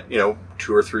 like, that, you know,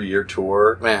 2 or 3 year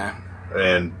tour. Man.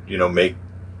 And, you know, make...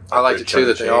 I liked it, too,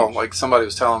 that they all, like, somebody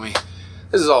was telling me,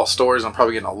 this is all stories, I'm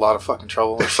probably getting a lot of fucking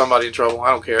trouble, or somebody in trouble,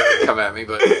 I don't care, come at me,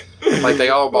 but, like, they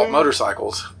all bought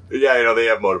motorcycles. Yeah, you know, they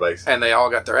have motorbikes. And they all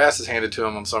got their asses handed to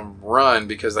them on some run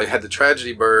because they had the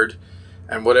Tragedy Bird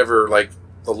and whatever, like,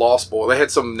 the Lost Boy. They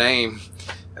had some name,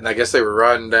 and I guess they were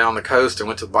riding down the coast and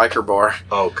went to the biker bar.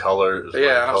 Oh, Colors.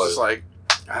 Yeah, and I was just like,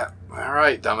 all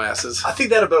right, dumbasses. I think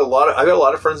that about I got a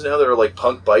lot of friends now that are, like,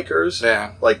 punk bikers.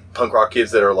 Yeah. Like, punk rock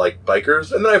kids that are, like,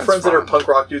 bikers. And then I have friends that are punk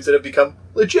rock dudes that have become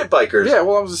legit bikers. Yeah,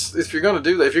 well, if you're going to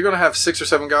do that, if you're going to have 6 or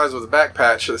 7 guys with a back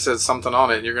patch that says something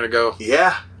on it, and you're going to go...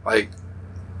 Yeah. Like...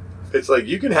 It's like,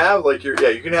 you can have, like, you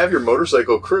can have your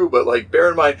motorcycle crew, but, like, bear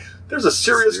in mind, there's a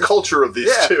serious culture of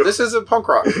these two. Yeah, this isn't punk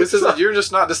rock. This isn't, you're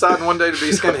just not deciding one day to be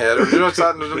a skinhead, or you're not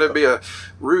deciding to be a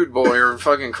rude boy or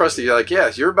fucking crusty. You're like,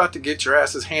 yeah, you're about to get your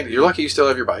asses handed. You're lucky you still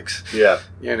have your bikes. Yeah.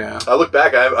 You know. I look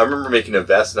back, I remember making a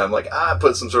vest, and I'm like, I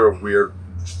put some sort of weird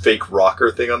fake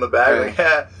rocker thing on the back.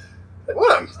 Okay. Like,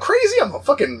 what, I'm crazy? I'm a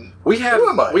fucking... We who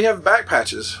am I? have back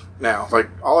patches now. Like,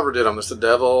 Oliver did them. It's the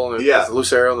Devil, and it's the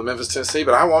Lucero, and the Memphis, Tennessee,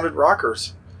 but I wanted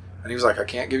rockers. And he was like, I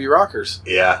can't give you rockers.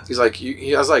 Yeah. He's like,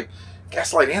 I was like,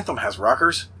 Gaslight Anthem has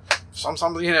rockers.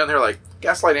 Something, you know, and they're like,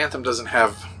 Gaslight Anthem doesn't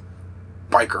have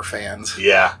biker fans.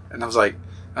 Yeah. And I was like,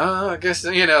 I guess,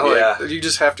 you know, like, you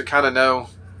just have to kind of know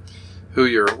who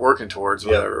you're working towards,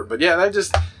 whatever. But yeah, that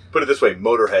just... Put it this way,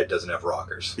 Motorhead doesn't have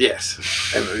rockers.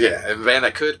 Yes. And a band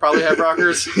that could probably have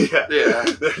rockers. Yeah.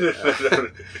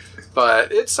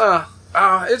 But it's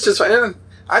just... And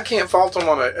I can't fault them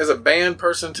as a band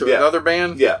person to another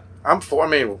band. Yeah. I'm for. I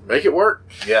mean, make it work.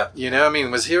 Yeah. You know, I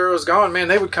mean, was Heroes gone, man,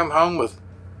 they would come home with,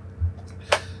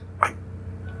 like,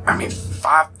 I mean,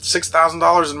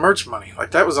 $5,000-$6,000 in merch money.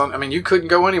 Like, that was on. I mean, you couldn't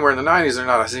go anywhere in the '90s. They're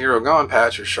not a Hero Gone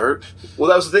patch or shirt. Well,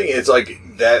 that was the thing. It's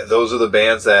like that. Those are the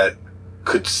bands that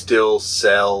could still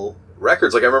sell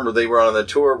records. Like I remember they were on the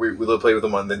tour. We played with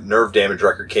them on the Nerve Damage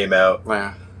record came out.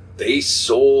 Yeah. They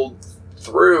sold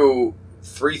through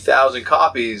 3,000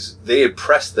 copies. They had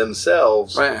pressed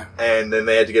themselves, and then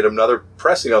they had to get another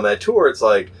pressing on that tour. It's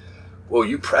like, well,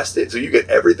 you pressed it, so you get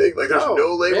everything. Like there's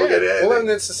no label getting anything. Well, and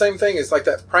it's the same thing. It's like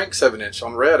that prank 7-inch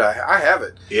on Red. I have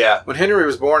it. Yeah. When Henry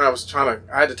was born, I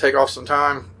had to take off some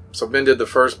time. So Ben did the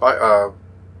first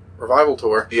revival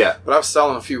tour. Yeah. But I was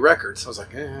selling a few records. I was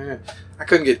like, I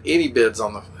couldn't get any bids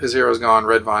on His Heroes Gone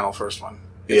red vinyl first one.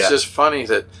 It's just funny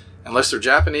that unless they're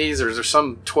Japanese or there's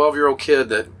some 12-year-old kid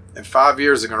that in 5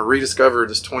 years they're going to rediscover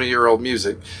this 20-year-old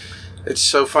music. It's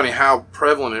so funny how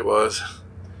prevalent it was.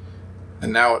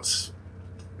 And now it's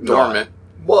dormant.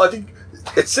 Well, I think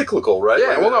it's cyclical, right?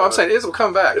 Yeah, well, no, I'm saying it'll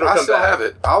come back. I still have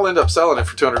it. I'll end up selling it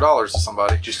for $200 to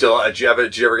somebody. Did you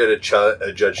ever get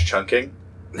a judge chunking?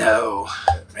 No,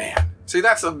 man. See,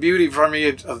 that's the beauty for me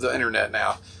of the internet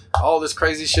now. All this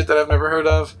crazy shit that I've never heard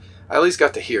of, I at least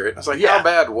got to hear it. I was like, how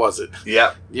bad was it?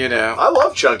 Yeah. You know? I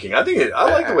love chunking. I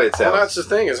like the way it sounds. Well, that's the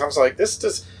thing is I was like, this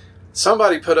just,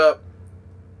 somebody put up,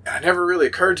 and it never really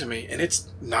occurred to me, and it's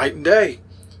night and day,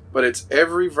 but it's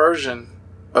every version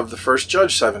of the first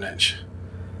Judge 7-inch.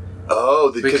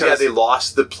 Oh, because they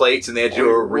lost the plates and they had to do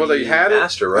a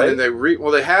remaster, right? And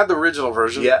then they had the original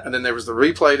version, and then there was the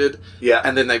replated,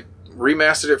 and then they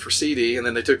remastered it for CD, and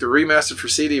then they took the remastered for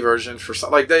CD version for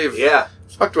like they've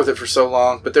fucked with it for so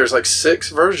long. But there's like 6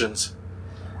 versions,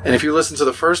 and if you listen to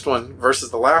the first one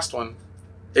versus the last one,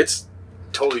 it's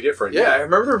totally different. Yeah, I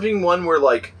remember there being one where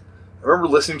I remember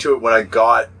listening to it when I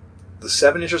got the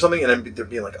 7-inch or something, and they're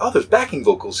being like, "Oh, there's backing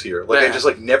vocals here." Like I just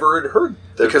never had heard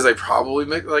them because they probably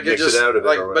mix it out of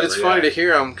it. But it's funny to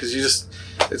hear them because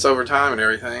it's over time and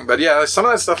everything. But yeah, some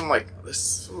of that stuff I'm like, I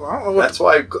don't know. That's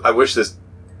why I wish this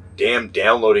damn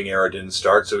downloading era didn't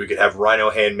start so we could have Rhino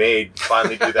Handmade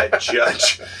finally do that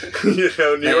Judge, New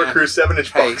York Crew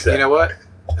 7-inch box set. You know what?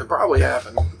 It probably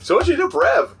happened. So what you do,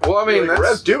 Rev? Well, I mean,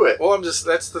 Rev, do it. Well,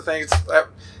 that's the thing.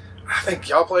 I think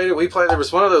y'all played it. We played. There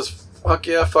was one of those. Fuck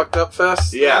yeah, fucked up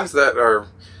fest things that are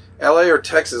LA or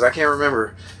Texas. I can't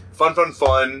remember. Fun.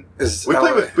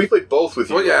 We played both with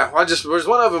you. Well, yeah. There's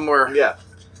one of them where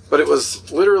but it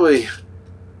was literally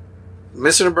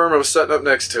Mr. Burma was sitting up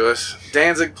next to us.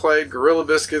 Danzig played Gorilla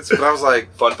Biscuits, but I was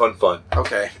like, fun.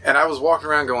 Okay, and I was walking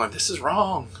around going, this is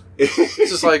wrong. This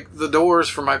is like the Doors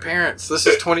for my parents. This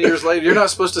is 20 years later. You're not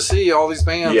supposed to see all these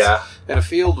bands in a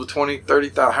field with 20,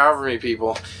 30,000, however many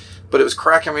people. But it was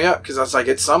cracking me up because I was like,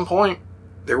 at some point,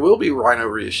 there will be Rhino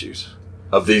reissues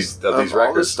of these records.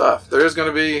 All this stuff. There is going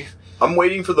to be. I'm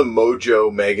waiting for the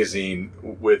Mojo magazine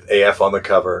with AF on the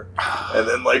cover, and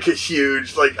then a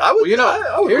huge I would.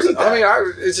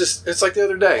 It's like the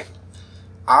other day.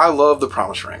 I love the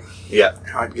Promise Ring. Yeah,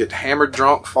 I get hammered,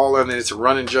 drunk, fall in, and it's a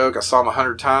running joke. I saw them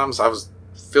 100 times. I was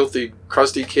a filthy,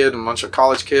 crusty kid, and a bunch of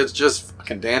college kids just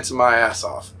fucking dancing my ass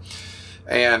off,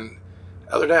 and.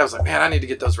 The other day, I was like, man, I need to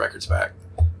get those records back.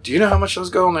 Do you know how much those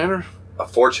go on the internet? A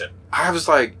fortune. I was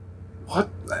like, what?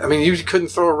 I mean, you couldn't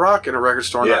throw a rock in a record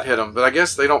store and not hit them. But I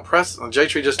guess they don't press.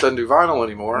 J-Tree just doesn't do vinyl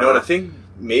anymore. No, and I think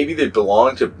maybe they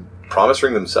belong to Promise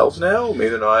Ring themselves now.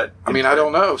 Maybe they're not. I mean, I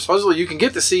don't know. Supposedly, you can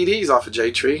get the CDs off of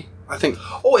J-Tree. I think.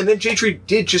 Oh, and then J-Tree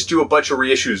did just do a bunch of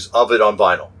reissues of it on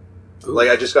vinyl. Ooh.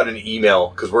 I just got an email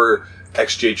because we're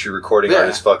ex-J-Tree recording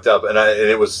artists fucked up, and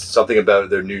it was something about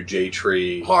their new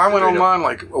J-Tree. Well, I went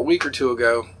online a week or two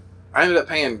ago. I ended up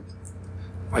paying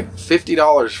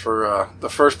 $50 for the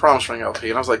first Promise Ring LP,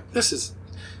 and I was like,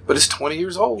 but it's 20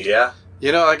 years old. Yeah.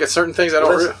 At certain things I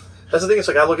don't. That's the thing. It's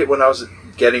I look at when I was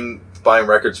buying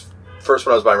records. First,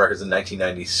 when I was buying records in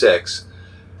 1996.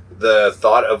 The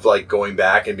thought of going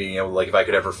back and being able if I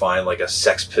could ever find a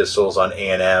Sex Pistols on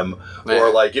A&M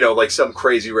or some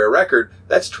crazy rare record,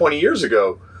 that's 20 years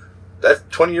ago. That's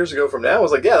 20 years ago from now. I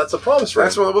was that's a Promise Ring.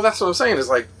 That's what I'm saying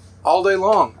is all day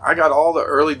long. I got all the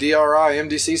early DRI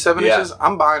MDC 7-inches.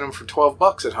 I'm buying them for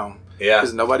 $12 at home. Yeah.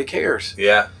 Because nobody cares.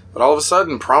 Yeah. But all of a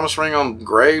sudden, Promise Ring on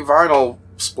gray vinyl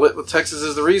split with Texas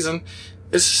is the reason.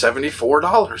 It's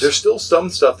 $74. There's still some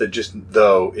stuff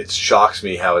that it shocks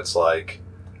me how it's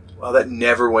wow, that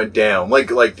never went down.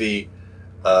 Like the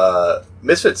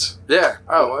Misfits. Yeah.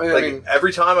 Oh, I mean,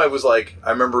 every time I was I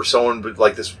remember someone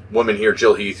this woman here,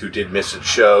 Jill Heath, who did Misfits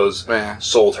shows,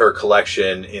 sold her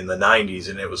collection in the 90s,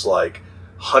 and it was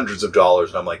hundreds of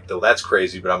dollars. And I'm though that's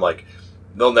crazy, but I'm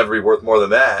they'll never be worth more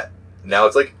than that. Now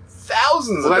it's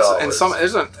thousands of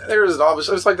dollars. And there's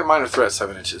obviously, it's like the Minor Threat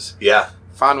 7 inches. Yeah.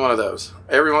 Find one of those.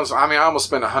 I almost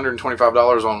spent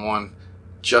 $125 on one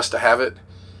just to have it.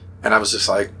 And I was just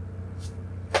like,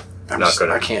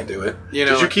 I can't do it. You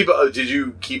know, Did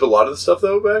you keep a lot of the stuff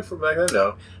though back then?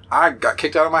 No. I got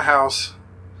kicked out of my house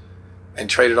and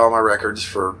traded all my records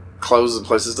for clothes and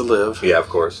places to live. Yeah, of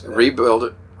course. Rebuild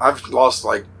it. I've lost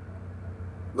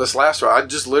this last one. I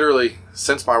just literally,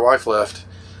 since my wife left,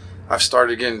 I've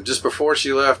started again. Just before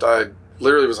she left, I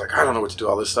literally was like, I don't know what to do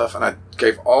all this stuff. And I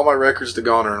gave all my records to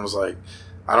Goner and was like,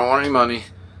 I don't want any money.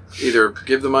 Either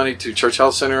give the money to Church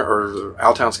Health Center or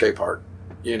Altown Skate Park,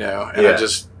 you know. And I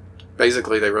just,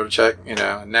 basically they wrote a check, you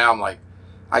know. And now I'm like,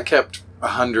 I kept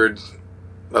 100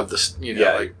 of this, you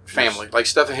know, like family, like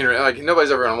stuff that Henry, like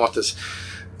nobody's ever going to want this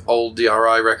old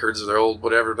DRI records or their old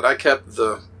whatever, but I kept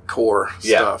the core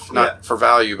stuff, not for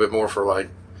value, but more for like,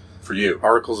 for you,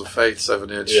 Articles of Faith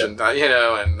 7-inch and, you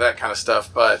know, and that kind of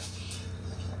stuff. But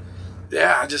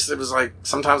yeah, it was like,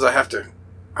 sometimes I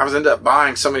was end up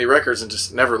buying so many records and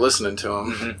just never listening to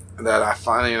them that I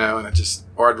finally, you know, and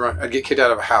I'd get kicked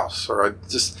out of a house, or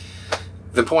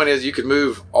the point is you could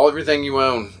move everything you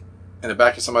own in the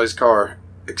back of somebody's car,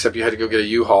 except you had to go get a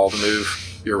U-Haul to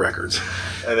move your records.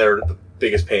 And they're the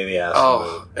biggest pain in the ass.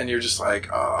 Oh, and you're just like,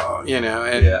 oh, you know,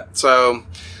 and so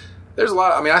there's a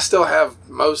lot. I mean, I still have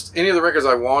any of the records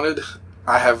I wanted,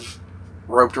 I have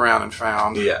roped around and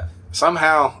found. Yeah.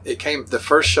 Somehow the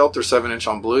first Shelter 7-inch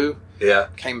on blue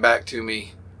came back to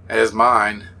me as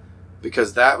mine,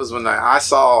 because that was when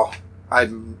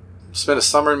I'd spent a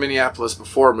summer in Minneapolis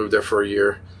before I moved there for a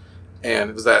year, and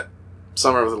it was that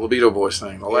summer with the Libido Boys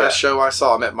thing. The last show I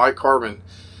saw, I met Mike Carbon,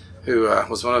 who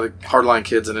was one of the Hardline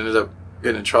kids and ended up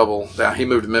getting in trouble. Now, he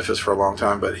moved to Memphis for a long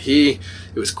time, but it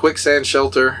was Quicksand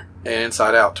Shelter and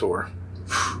Inside Out tour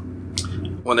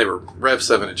when they were Rev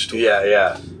 7-inch tour.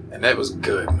 Yeah. And that was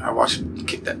good. I watched him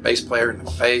kick that bass player in the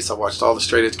face. I watched all the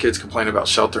straight edge kids complain about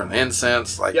Shelter and the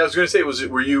incense. Like, I was going to say,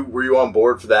 were you on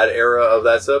board for that era of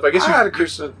that stuff? I guess I had a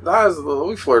Krishna.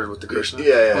 We flirted with the Krishna.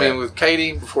 Yeah. I mean, with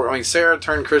Katie before. I mean, Sarah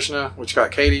turned Krishna, which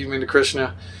got Katie into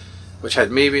Krishna, which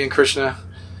had me being Krishna.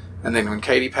 And then when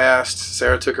Katie passed,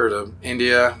 Sarah took her to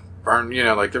India. Burned, you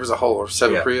know, like there was a whole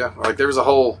Seven Priya. Like there was a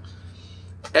whole.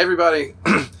 Everybody,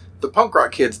 the punk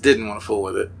rock kids didn't want to fool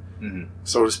with it.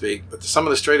 So to speak, but some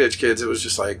of the straight edge kids, it was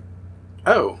just like,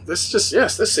 oh, this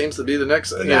seems to be the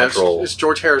next natural. It's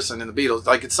George Harrison and the Beatles.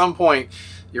 Like at some point,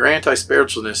 your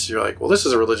anti-spiritualness, you're like, well, this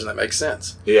is a religion that makes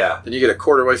sense. Yeah. Then you get a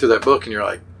quarter way through that book, and you're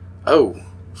like, oh,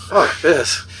 fuck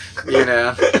this, you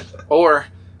know. Or,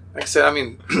 like I said, I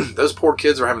mean, those poor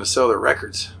kids were having to sell their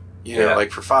records, you know,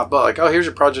 like for $5. Like, oh, here's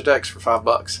your Project X for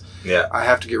 $5. Yeah. I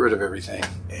have to get rid of everything.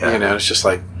 Yeah. You know, it's just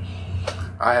like,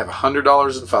 I have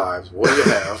 $100 in fives. What do you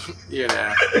have? You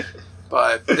know,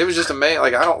 but it was just amazing.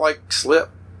 Like, I don't like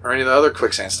Slip or any of the other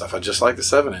Quicksand stuff. I just like the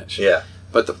 7-inch. Yeah.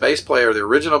 But the bass player, the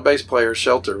original bass player,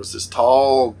 Shelter, was this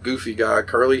tall, goofy guy,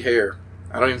 curly hair.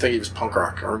 I don't even think he was punk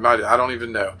rock. I don't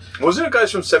even know. Wasn't it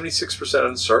guys from 76%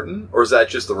 Uncertain, or is that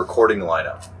just the recording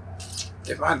lineup?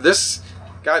 This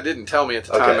guy didn't tell me at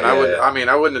the time, and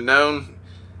I wouldn't have known.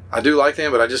 I do like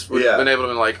them, but I just wouldn't have been able to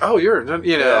be like, oh, you're,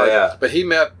 you know. But he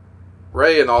met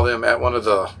Ray and all them at one of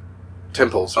the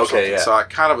temples or something. Yeah. So I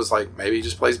kind of was like, maybe he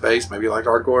just plays bass, maybe he liked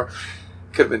hardcore.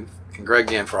 Could have been Greg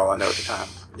Ginn for all I know at the time,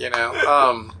 you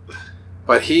know.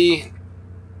 But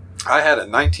I had a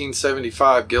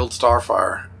 1975 Guild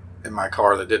Starfire in my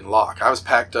car that didn't lock. I was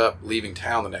packed up leaving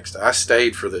town the next day. I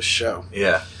stayed for this show.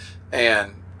 Yeah.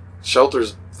 And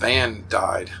Shelter's van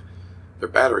died. Their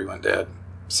battery went dead.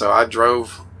 So I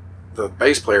drove the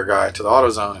bass player guy to the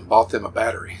AutoZone and bought them a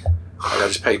battery. Like I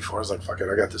just paid for it. I was like, fuck it,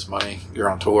 I got this money. You're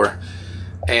on tour.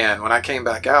 And when I came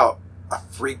back out, I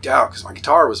freaked out because my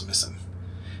guitar was missing.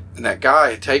 And that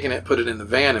guy had taken it, put it in the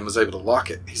van, and was able to lock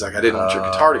it. He's like, I didn't want your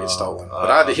guitar to get stolen.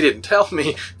 But he didn't tell me.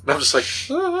 And I'm just like,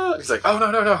 ah. He's like, oh,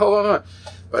 no, hold on.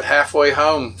 But halfway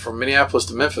home from Minneapolis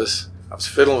to Memphis, I was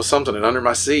fiddling with something, and under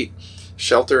my seat,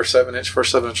 Shelter 7-inch,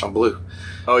 first 7-inch on blue.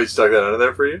 Oh, he stuck that under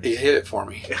there for you? He hid it for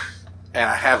me. And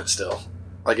I have it still.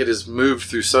 Like, it has moved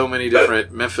through so many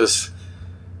different Memphis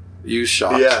used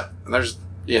shops. Yeah. And there's,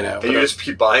 you know. And you just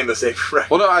keep buying the same record.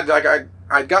 Well, no,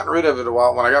 I'd gotten rid of it a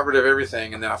while when I got rid of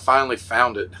everything, and then I finally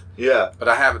found it. Yeah. But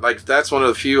I haven't, like, that's one of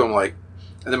the few I'm like,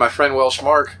 and then my friend Welsh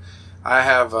Mark, I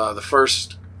have the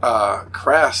first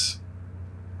Crass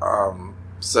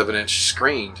 7-inch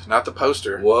screened, not the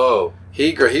poster. Whoa.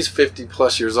 He's 50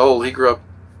 plus years old. He grew up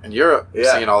in Europe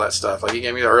singing all that stuff. Like, he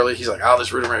gave me the early, he's like, oh,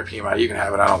 this Rudimentary Pima, you can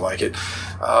have it, I don't like it.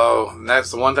 Oh, and that's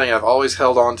the one thing I've always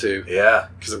held on to. Yeah.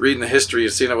 Because reading the history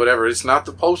and seeing it, whatever, it's not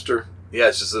the poster. Yeah,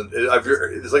 it's just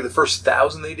it's like the first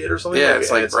 1,000 they did or something. Yeah,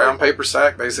 it's like brown paper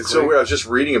sack, basically. So weird. I was just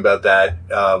reading about that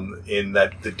in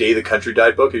that The Day the Country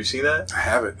Died book. Have you seen that? I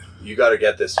haven't. You got to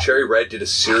get this. Cherry Red did a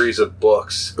series of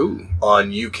books Ooh.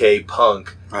 on UK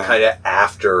punk, kind of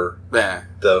after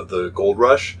the gold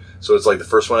rush. So it's like the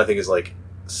first one I think is like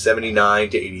 79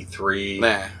 to 83,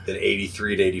 then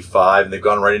 83 to 85, and they've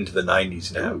gone right into the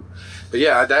 90s now. Ooh. But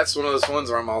yeah, that's one of those ones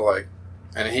where I'm all like,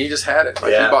 and he just had it.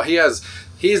 Like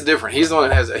he's different. He's the one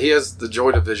that has the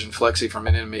Joy Division flexi from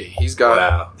NME. He's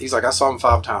got, he's like, I saw him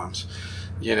 5 times.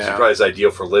 You know, probably his ideal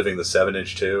for living, the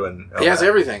 7-inch too, and he has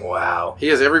everything. Wow, he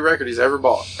has every record he's ever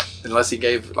bought, unless he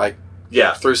gave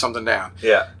threw something down.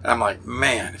 Yeah, and I'm like,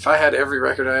 man, if I had every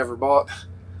record I ever bought,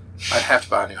 I'd have to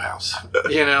buy a new house.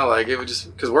 You know, like it would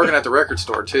just because working at the record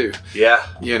store too. Yeah,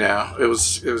 you know, it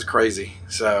was crazy.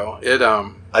 So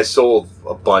I sold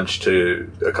a bunch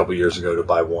a couple years ago to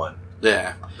buy one.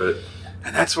 Yeah,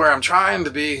 and that's where I'm trying to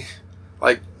be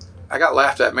like. I got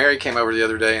laughed at. Mary came over the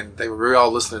other day, and we were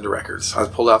all listening to records. I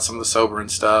pulled out some of the Sober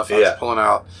and stuff. I was pulling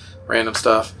out random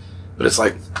stuff. But it's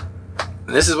like,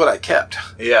 and this is what I kept.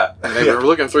 Yeah. And they were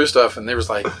looking through stuff, and they was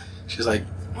like, she's like,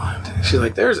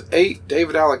 there's 8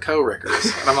 David Allan Coe records.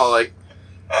 And I'm all like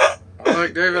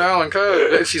David Allan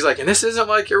Coe. And she's like, and this isn't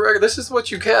like your record. This is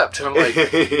what you kept. And I'm like,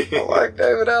 I like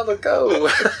David Allan Coe.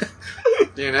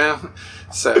 You know?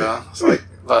 So it's like,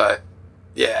 but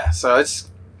yeah. So it's.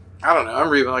 I don't know. I'm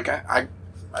reading like I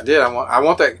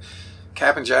want that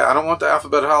Cap and Jack. I don't want the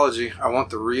alphabetology. I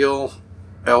want the real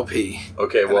LP.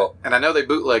 Okay, and I know they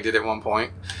bootlegged it at one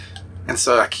point, and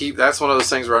so that's one of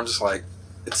those things where I'm just like,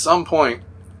 at some point,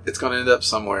 it's going to end up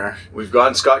somewhere. We've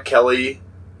gotten Scott Kelly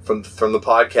from the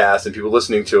podcast, and people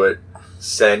listening to it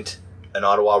sent an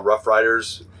Ottawa Rough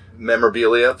Riders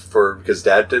memorabilia because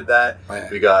Dad did that. Oh, yeah.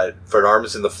 We got Fred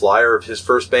Armisen, the flyer of his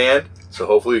first band, so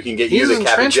hopefully we can get you the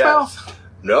Cap and Jack.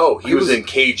 No, he was in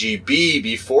KGB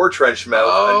before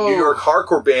Trenchmouth, a New York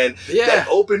hardcore band that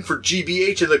opened for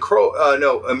GBH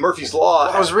and Murphy's Law.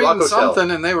 Well, I was reading something,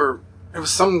 and it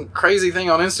was some crazy thing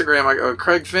on Instagram,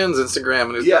 Craig Finn's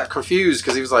Instagram, and he got confused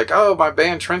because he was like, "Oh, my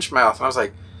band Trenchmouth," and I was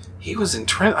like, "He was in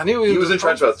Trench." I knew he was in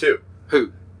Trenchmouth too.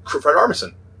 Who? Fred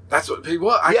Armisen. That's what he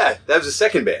was. That was his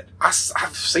second band. I've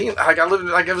seen. Like I lived.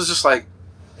 Like it was just like,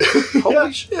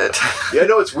 holy shit. Yeah,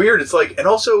 no, it's weird. It's like, and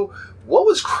also. What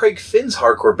was Craig Finn's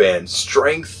hardcore band?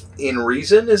 Strength in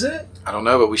Reason, is it? I don't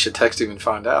know, but we should text him and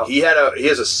find out. He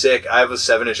has a sick. I have a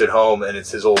 7-inch at home, and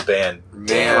it's his old band.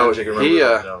 Man, I wish I could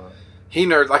remember. He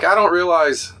nerd. Like I don't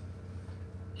realize.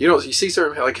 You see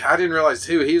certain like I didn't realize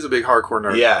too. He was a big hardcore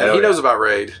nerd. Yeah, and he knows about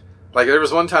Raid. Like there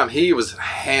was one time he was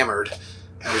hammered.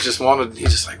 And he's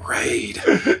just like Raid,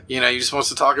 you know. He just wants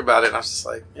to talk about it. And I was just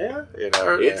like, yeah, you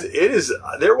know. It is.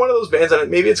 They're one of those bands.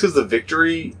 Maybe it's because the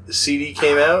Victory CD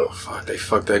came out. Oh, fuck, they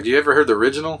fucked that. You ever heard the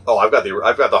original? Oh, I've got the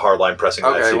Hardline pressing.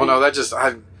 Okay, of that CD. well, no, that just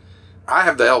I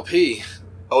have the LP.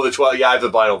 Oh, the 12. Yeah, I have the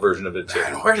vinyl version of it too.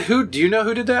 Man, who do you know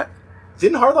who did that?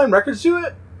 Didn't Hardline Records do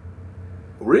it?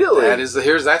 Really?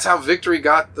 That's how Victory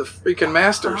got the freaking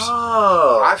masters.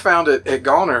 Oh, I found it at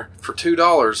Goner for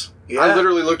 $2. Yeah. I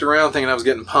literally looked around thinking I was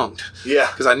getting punked. Yeah.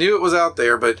 Because I knew it was out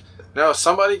there, but no,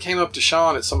 somebody came up to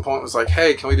Sean at some point and was like,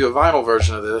 hey, can we do a vinyl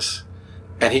version of this?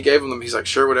 And he gave them, he's like,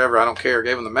 sure, whatever, I don't care.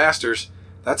 Gave them the masters.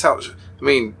 That's how,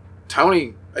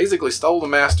 Tony basically stole the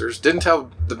masters, didn't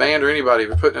tell the band or anybody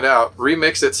for putting it out,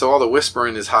 remixed it so all the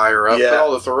whispering is higher up, put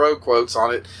all the Thoreau quotes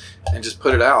on it, and just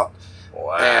put it out.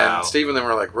 Wow. And Steve and them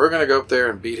were like, we're going to go up there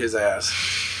and beat his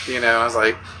ass. You know, and I was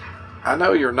like, I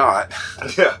know you're not.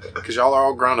 Yeah. Because y'all are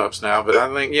all grown-ups now, but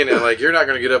I think, like, you're not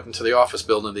going to get up into the office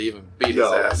building to even beat his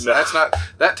ass. No. That's not,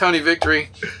 that Tony Victory,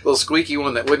 little squeaky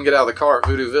one that wouldn't get out of the car at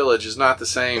Voodoo Village is not the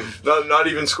same. Not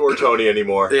even Score Tony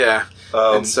anymore. Yeah.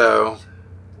 And so.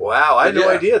 Wow, I had no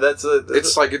idea. It's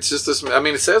just this,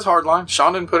 it says Hardline.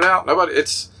 Sean didn't put it out. Nobody,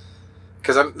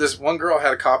 because this one girl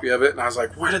had a copy of it, and I was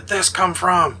like, where did this come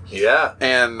from? Yeah.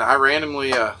 And I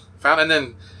randomly found, and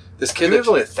then this kid. There's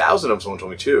only 1,000 of them, someone told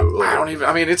me too. I don't even.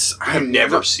 I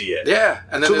never see it. Yeah,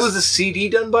 and then was the CD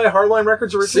done by Hardline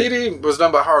Records originally? CD was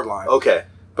done by Hardline. Okay,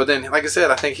 but then, like I said,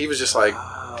 I think he was just like,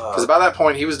 because by that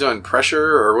point he was doing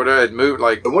Pressure or whatever had moved.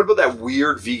 Like, and what about that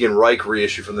weird Vegan Reich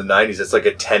reissue from the '90s? It's like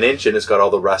a 10-inch and it's got all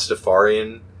the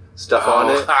Rastafarian stuff on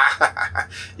it.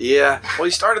 Yeah. Well,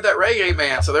 he started that reggae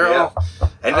band, so they're all.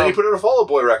 And then he put out a Fall Out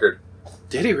Boy record.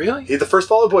 Did he really? The first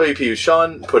Fall Out Boy EP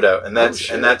Sean put out, and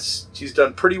that's he's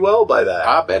done pretty well by that.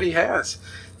 I bet he has.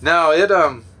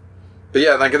 No, but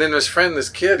yeah, like, and then his friend, this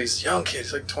kid, he's a young kid,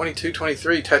 he's like 22,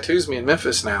 23, tattoos me in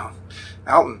Memphis now.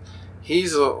 Alton.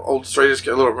 He's an old straightest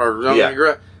kid, a little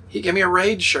young. He gave me a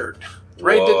Raid shirt.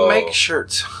 Raid didn't make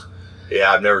shirts.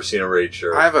 Yeah, I've never seen a Raid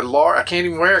shirt. I have a large. I can't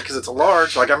even wear it because it's a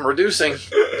large. Like I'm reducing, but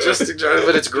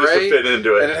it's gray. Just to fit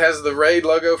into it. And it has the Raid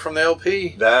logo from the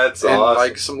LP. That's and awesome.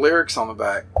 Like some lyrics on the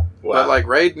back. Wow. But like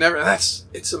Raid never.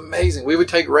 It's amazing. We would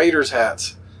take Raiders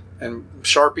hats and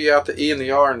Sharpie out the E and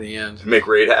the R in the end. Make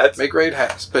Raid hats. Make Raid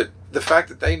hats. But the fact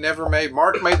that they never made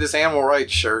Mark made this Animal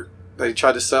Rights shirt that he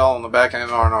tried to sell on the back end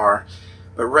of R&R.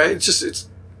 But Raid, it's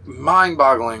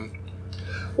mind-boggling.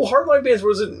 Well, Hardline bands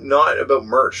was it not about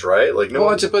merch, right? Like no.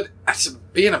 Well, but it's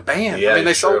being a band. Yeah, I mean,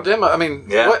 they sold demo. I mean,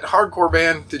 what hardcore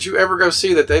band did you ever go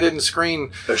see that they didn't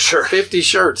screen 50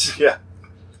 shirts? Yeah.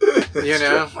 You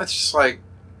know, it's just like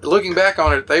looking back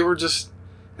on it, they were just.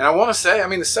 And I want to say, I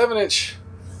mean, the 7-inch.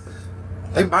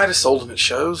 They might have sold them at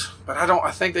shows, but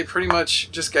I think they pretty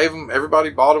much just gave them. Everybody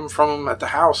bought them from them at the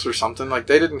house or something. Like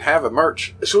they didn't have a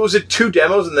merch. So was it 2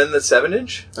 demos and then the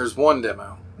 7-inch? There's one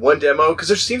demo. One demo, because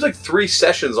there seems like 3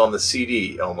 sessions on the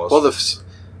CD almost. Well, the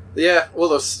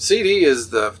CD is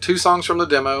the 2 songs from the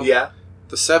demo. Yeah.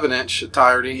 The 7-inch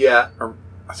entirety. Yeah. Or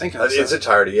I think it's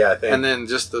entirety. Yeah, I think. And then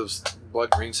just those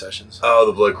Blood Green sessions. Oh,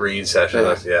 the Blood Green session.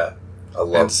 Yeah. I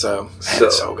love. And it's so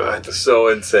good. So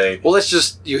insane. Well, it's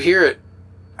just you hear it.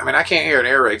 I mean, I can't hear an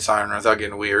air raid siren without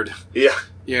getting weird. Yeah.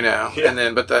 You know. Yeah. And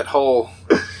then, but that whole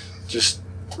just.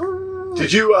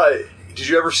 Did you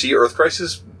ever see Earth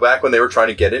Crisis back when they were trying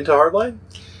to get into Hardline?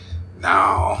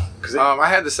 No. I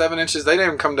had the 7 inches. They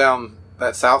didn't come down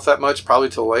that south that much, probably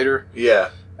till later.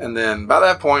 Yeah. And then by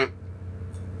that point,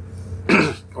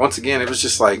 once again, it was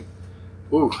just like,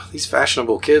 ooh, these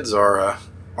fashionable kids are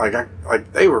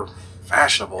like they were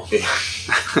fashionable. Yeah.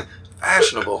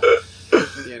 Fashionable.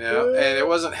 You know, and it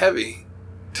wasn't heavy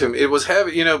to me. It was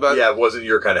heavy, you know, but yeah, it wasn't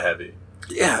your kind of heavy.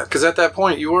 Yeah, because at that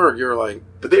point you're like,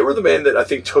 but they were the band that I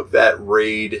think took that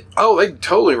Raid. Oh, they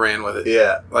totally ran with it.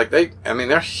 Yeah, like they're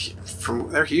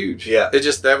huge. Yeah, it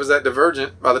just that was that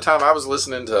Divergent. By the time I was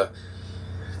listening to,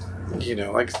 you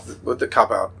know, like with the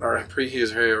Cop Out or Pre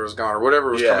His Hair Was Gone or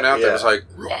whatever was coming out, that was like,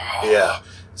 yeah.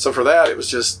 So for that, it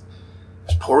was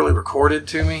poorly recorded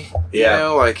to me. Yeah, you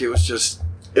know, like it was just.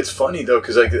 It's funny though,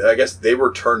 because I guess they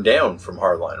were turned down from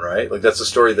Hardline, right? Like that's the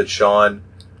story that Sean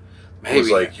was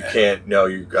like, you can't. No,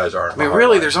 you guys aren't. I mean,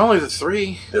 really, there's only the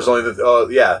 3. There's only the. Oh,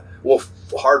 yeah. Well,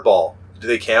 Hardball. Do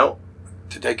they count?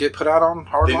 Did they get put out on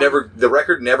Hardline? They never. The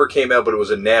record never came out, but it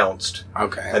was announced.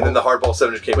 Okay. And then the Hardball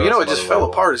 7 came out. You know, it just fell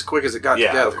apart as quick as it got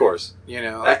together. Yeah, of course. You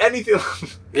know, like, anything.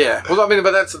 Yeah. Well, I mean,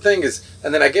 but that's the thing is,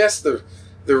 and then I guess the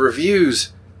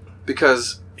reviews,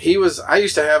 because I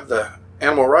used to have the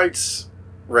Animal Rights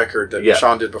record that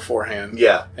Sean did beforehand.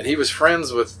 Yeah. And he was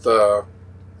friends with the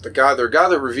guy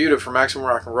that reviewed it for Maximum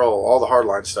Rock and Roll, all the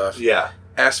Hardline stuff. Yeah.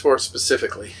 Asked for it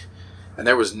specifically. And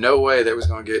there was no way that was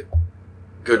going to get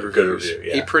good reviews. Review,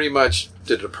 yeah. He pretty much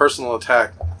did a personal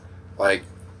attack. Like,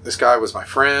 this guy was my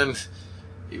friend.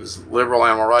 He was liberal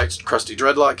animal rights, crusty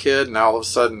dreadlock kid. Now all of a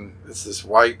sudden, it's this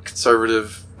white,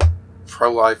 conservative,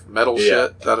 pro-life metal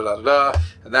shit. Da-da-da-da-da.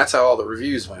 And that's how all the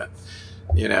reviews went.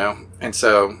 You know? And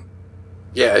so...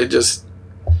 Yeah, it just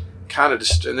kind of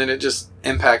and then it just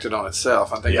impacted on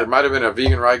itself. I think there might have been a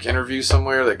Vegan Reich interview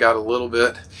somewhere that got a little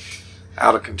bit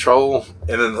out of control.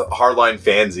 And then the Hardline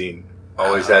fanzine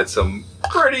always had some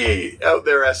pretty out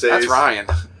there essays. That's Ryan.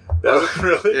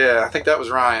 Really? Yeah, I think that was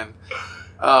Ryan.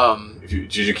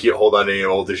 Did you hold on to any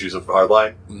old issues of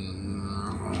Hardline?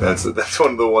 That's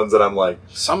one of the ones that I'm like.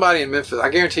 Somebody in Memphis, I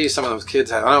guarantee you some of those kids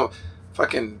have. I know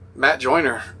fucking Matt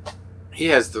Joyner. He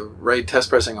has the Raid test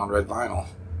pressing on red vinyl.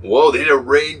 Whoa, they did a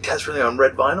Raid test pressing on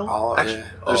red vinyl? Oh, yeah.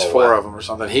 There's 4 of them or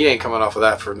something. He ain't coming off of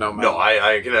that for no money. No,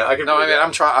 I can. No, I mean,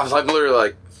 I'm trying. I was like literally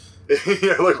like,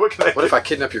 yeah, like what can I? What if I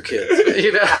kidnap your kids?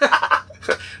 You know,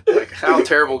 like how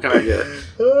terrible can I get?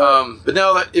 But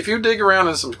no, if you dig around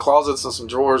in some closets and some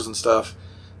drawers and stuff,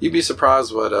 you'd be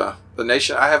surprised what the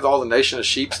Nation. I have all the Nation of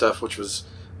Sheep stuff, which was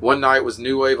one night was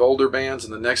new wave older bands,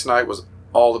 and the next night was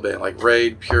all the band, like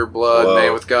Raid, Pure Blood,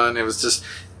 Man with Gun. It was just,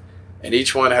 and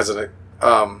each one has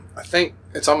I think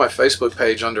it's on my Facebook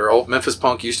page under Old Memphis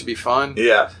Punk Used to Be Fun.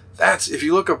 Yeah. That's, if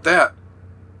you look up that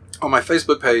on my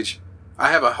Facebook page, I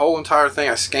have a whole entire thing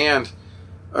I scanned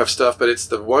of stuff, but it's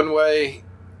the one-way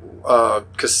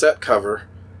cassette cover.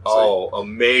 Oh,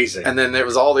 amazing. And then there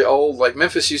was all the old, like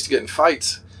Memphis used to get in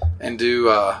fights and do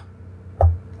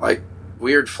like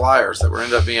weird flyers that were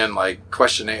ended up being like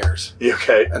questionnaires.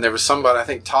 Okay. And there was somebody, I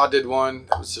think Todd did one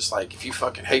that was just like, if you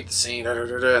fucking hate the scene,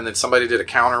 and then somebody did a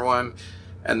counter one.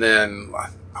 And then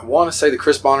I want to say the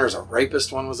Chris Bonner is a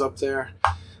rapist one was up there.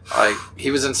 Like he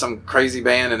was in some crazy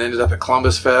band and ended up at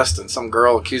Columbus Fest, and some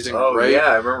girl accused him of rape. Yeah,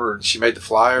 I remember. She made the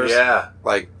flyers. Yeah.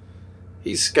 Like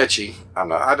he's sketchy.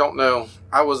 I don't know.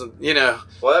 I wasn't, you know.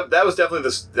 Well, that was definitely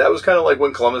that was kind of like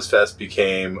when Columbus Fest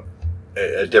became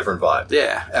a different vibe.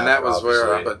 Yeah, and that was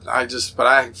where. But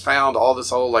I found all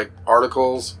this old like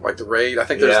articles, like the Raid. I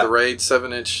think there's the Raid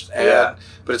 7-inch ad. Yeah.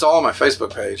 But it's all on my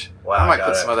Facebook page. Wow, I might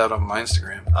put some of that on my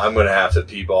Instagram. I'm gonna have to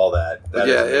peep all that. But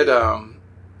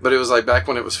but it was like back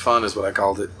when it was fun, is what I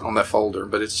called it on that folder.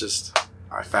 But it's just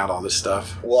I found all this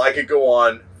stuff. Well, I could go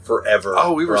on forever.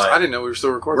 Oh, we were. Brian. I didn't know we were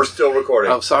still recording. We're still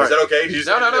recording. Oh, sorry. Is that okay?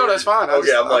 No, that's fine. I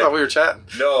thought we were chatting.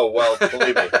 No, well,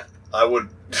 believe me, I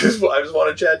just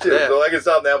want to chat too. Yeah. So I can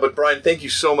stop now. But Brian, thank you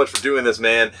so much for doing this,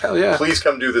 man. Hell yeah! Please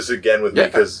come do this again with me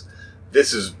because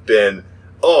this has been.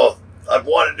 Oh, I've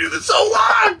wanted to do this so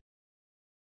long.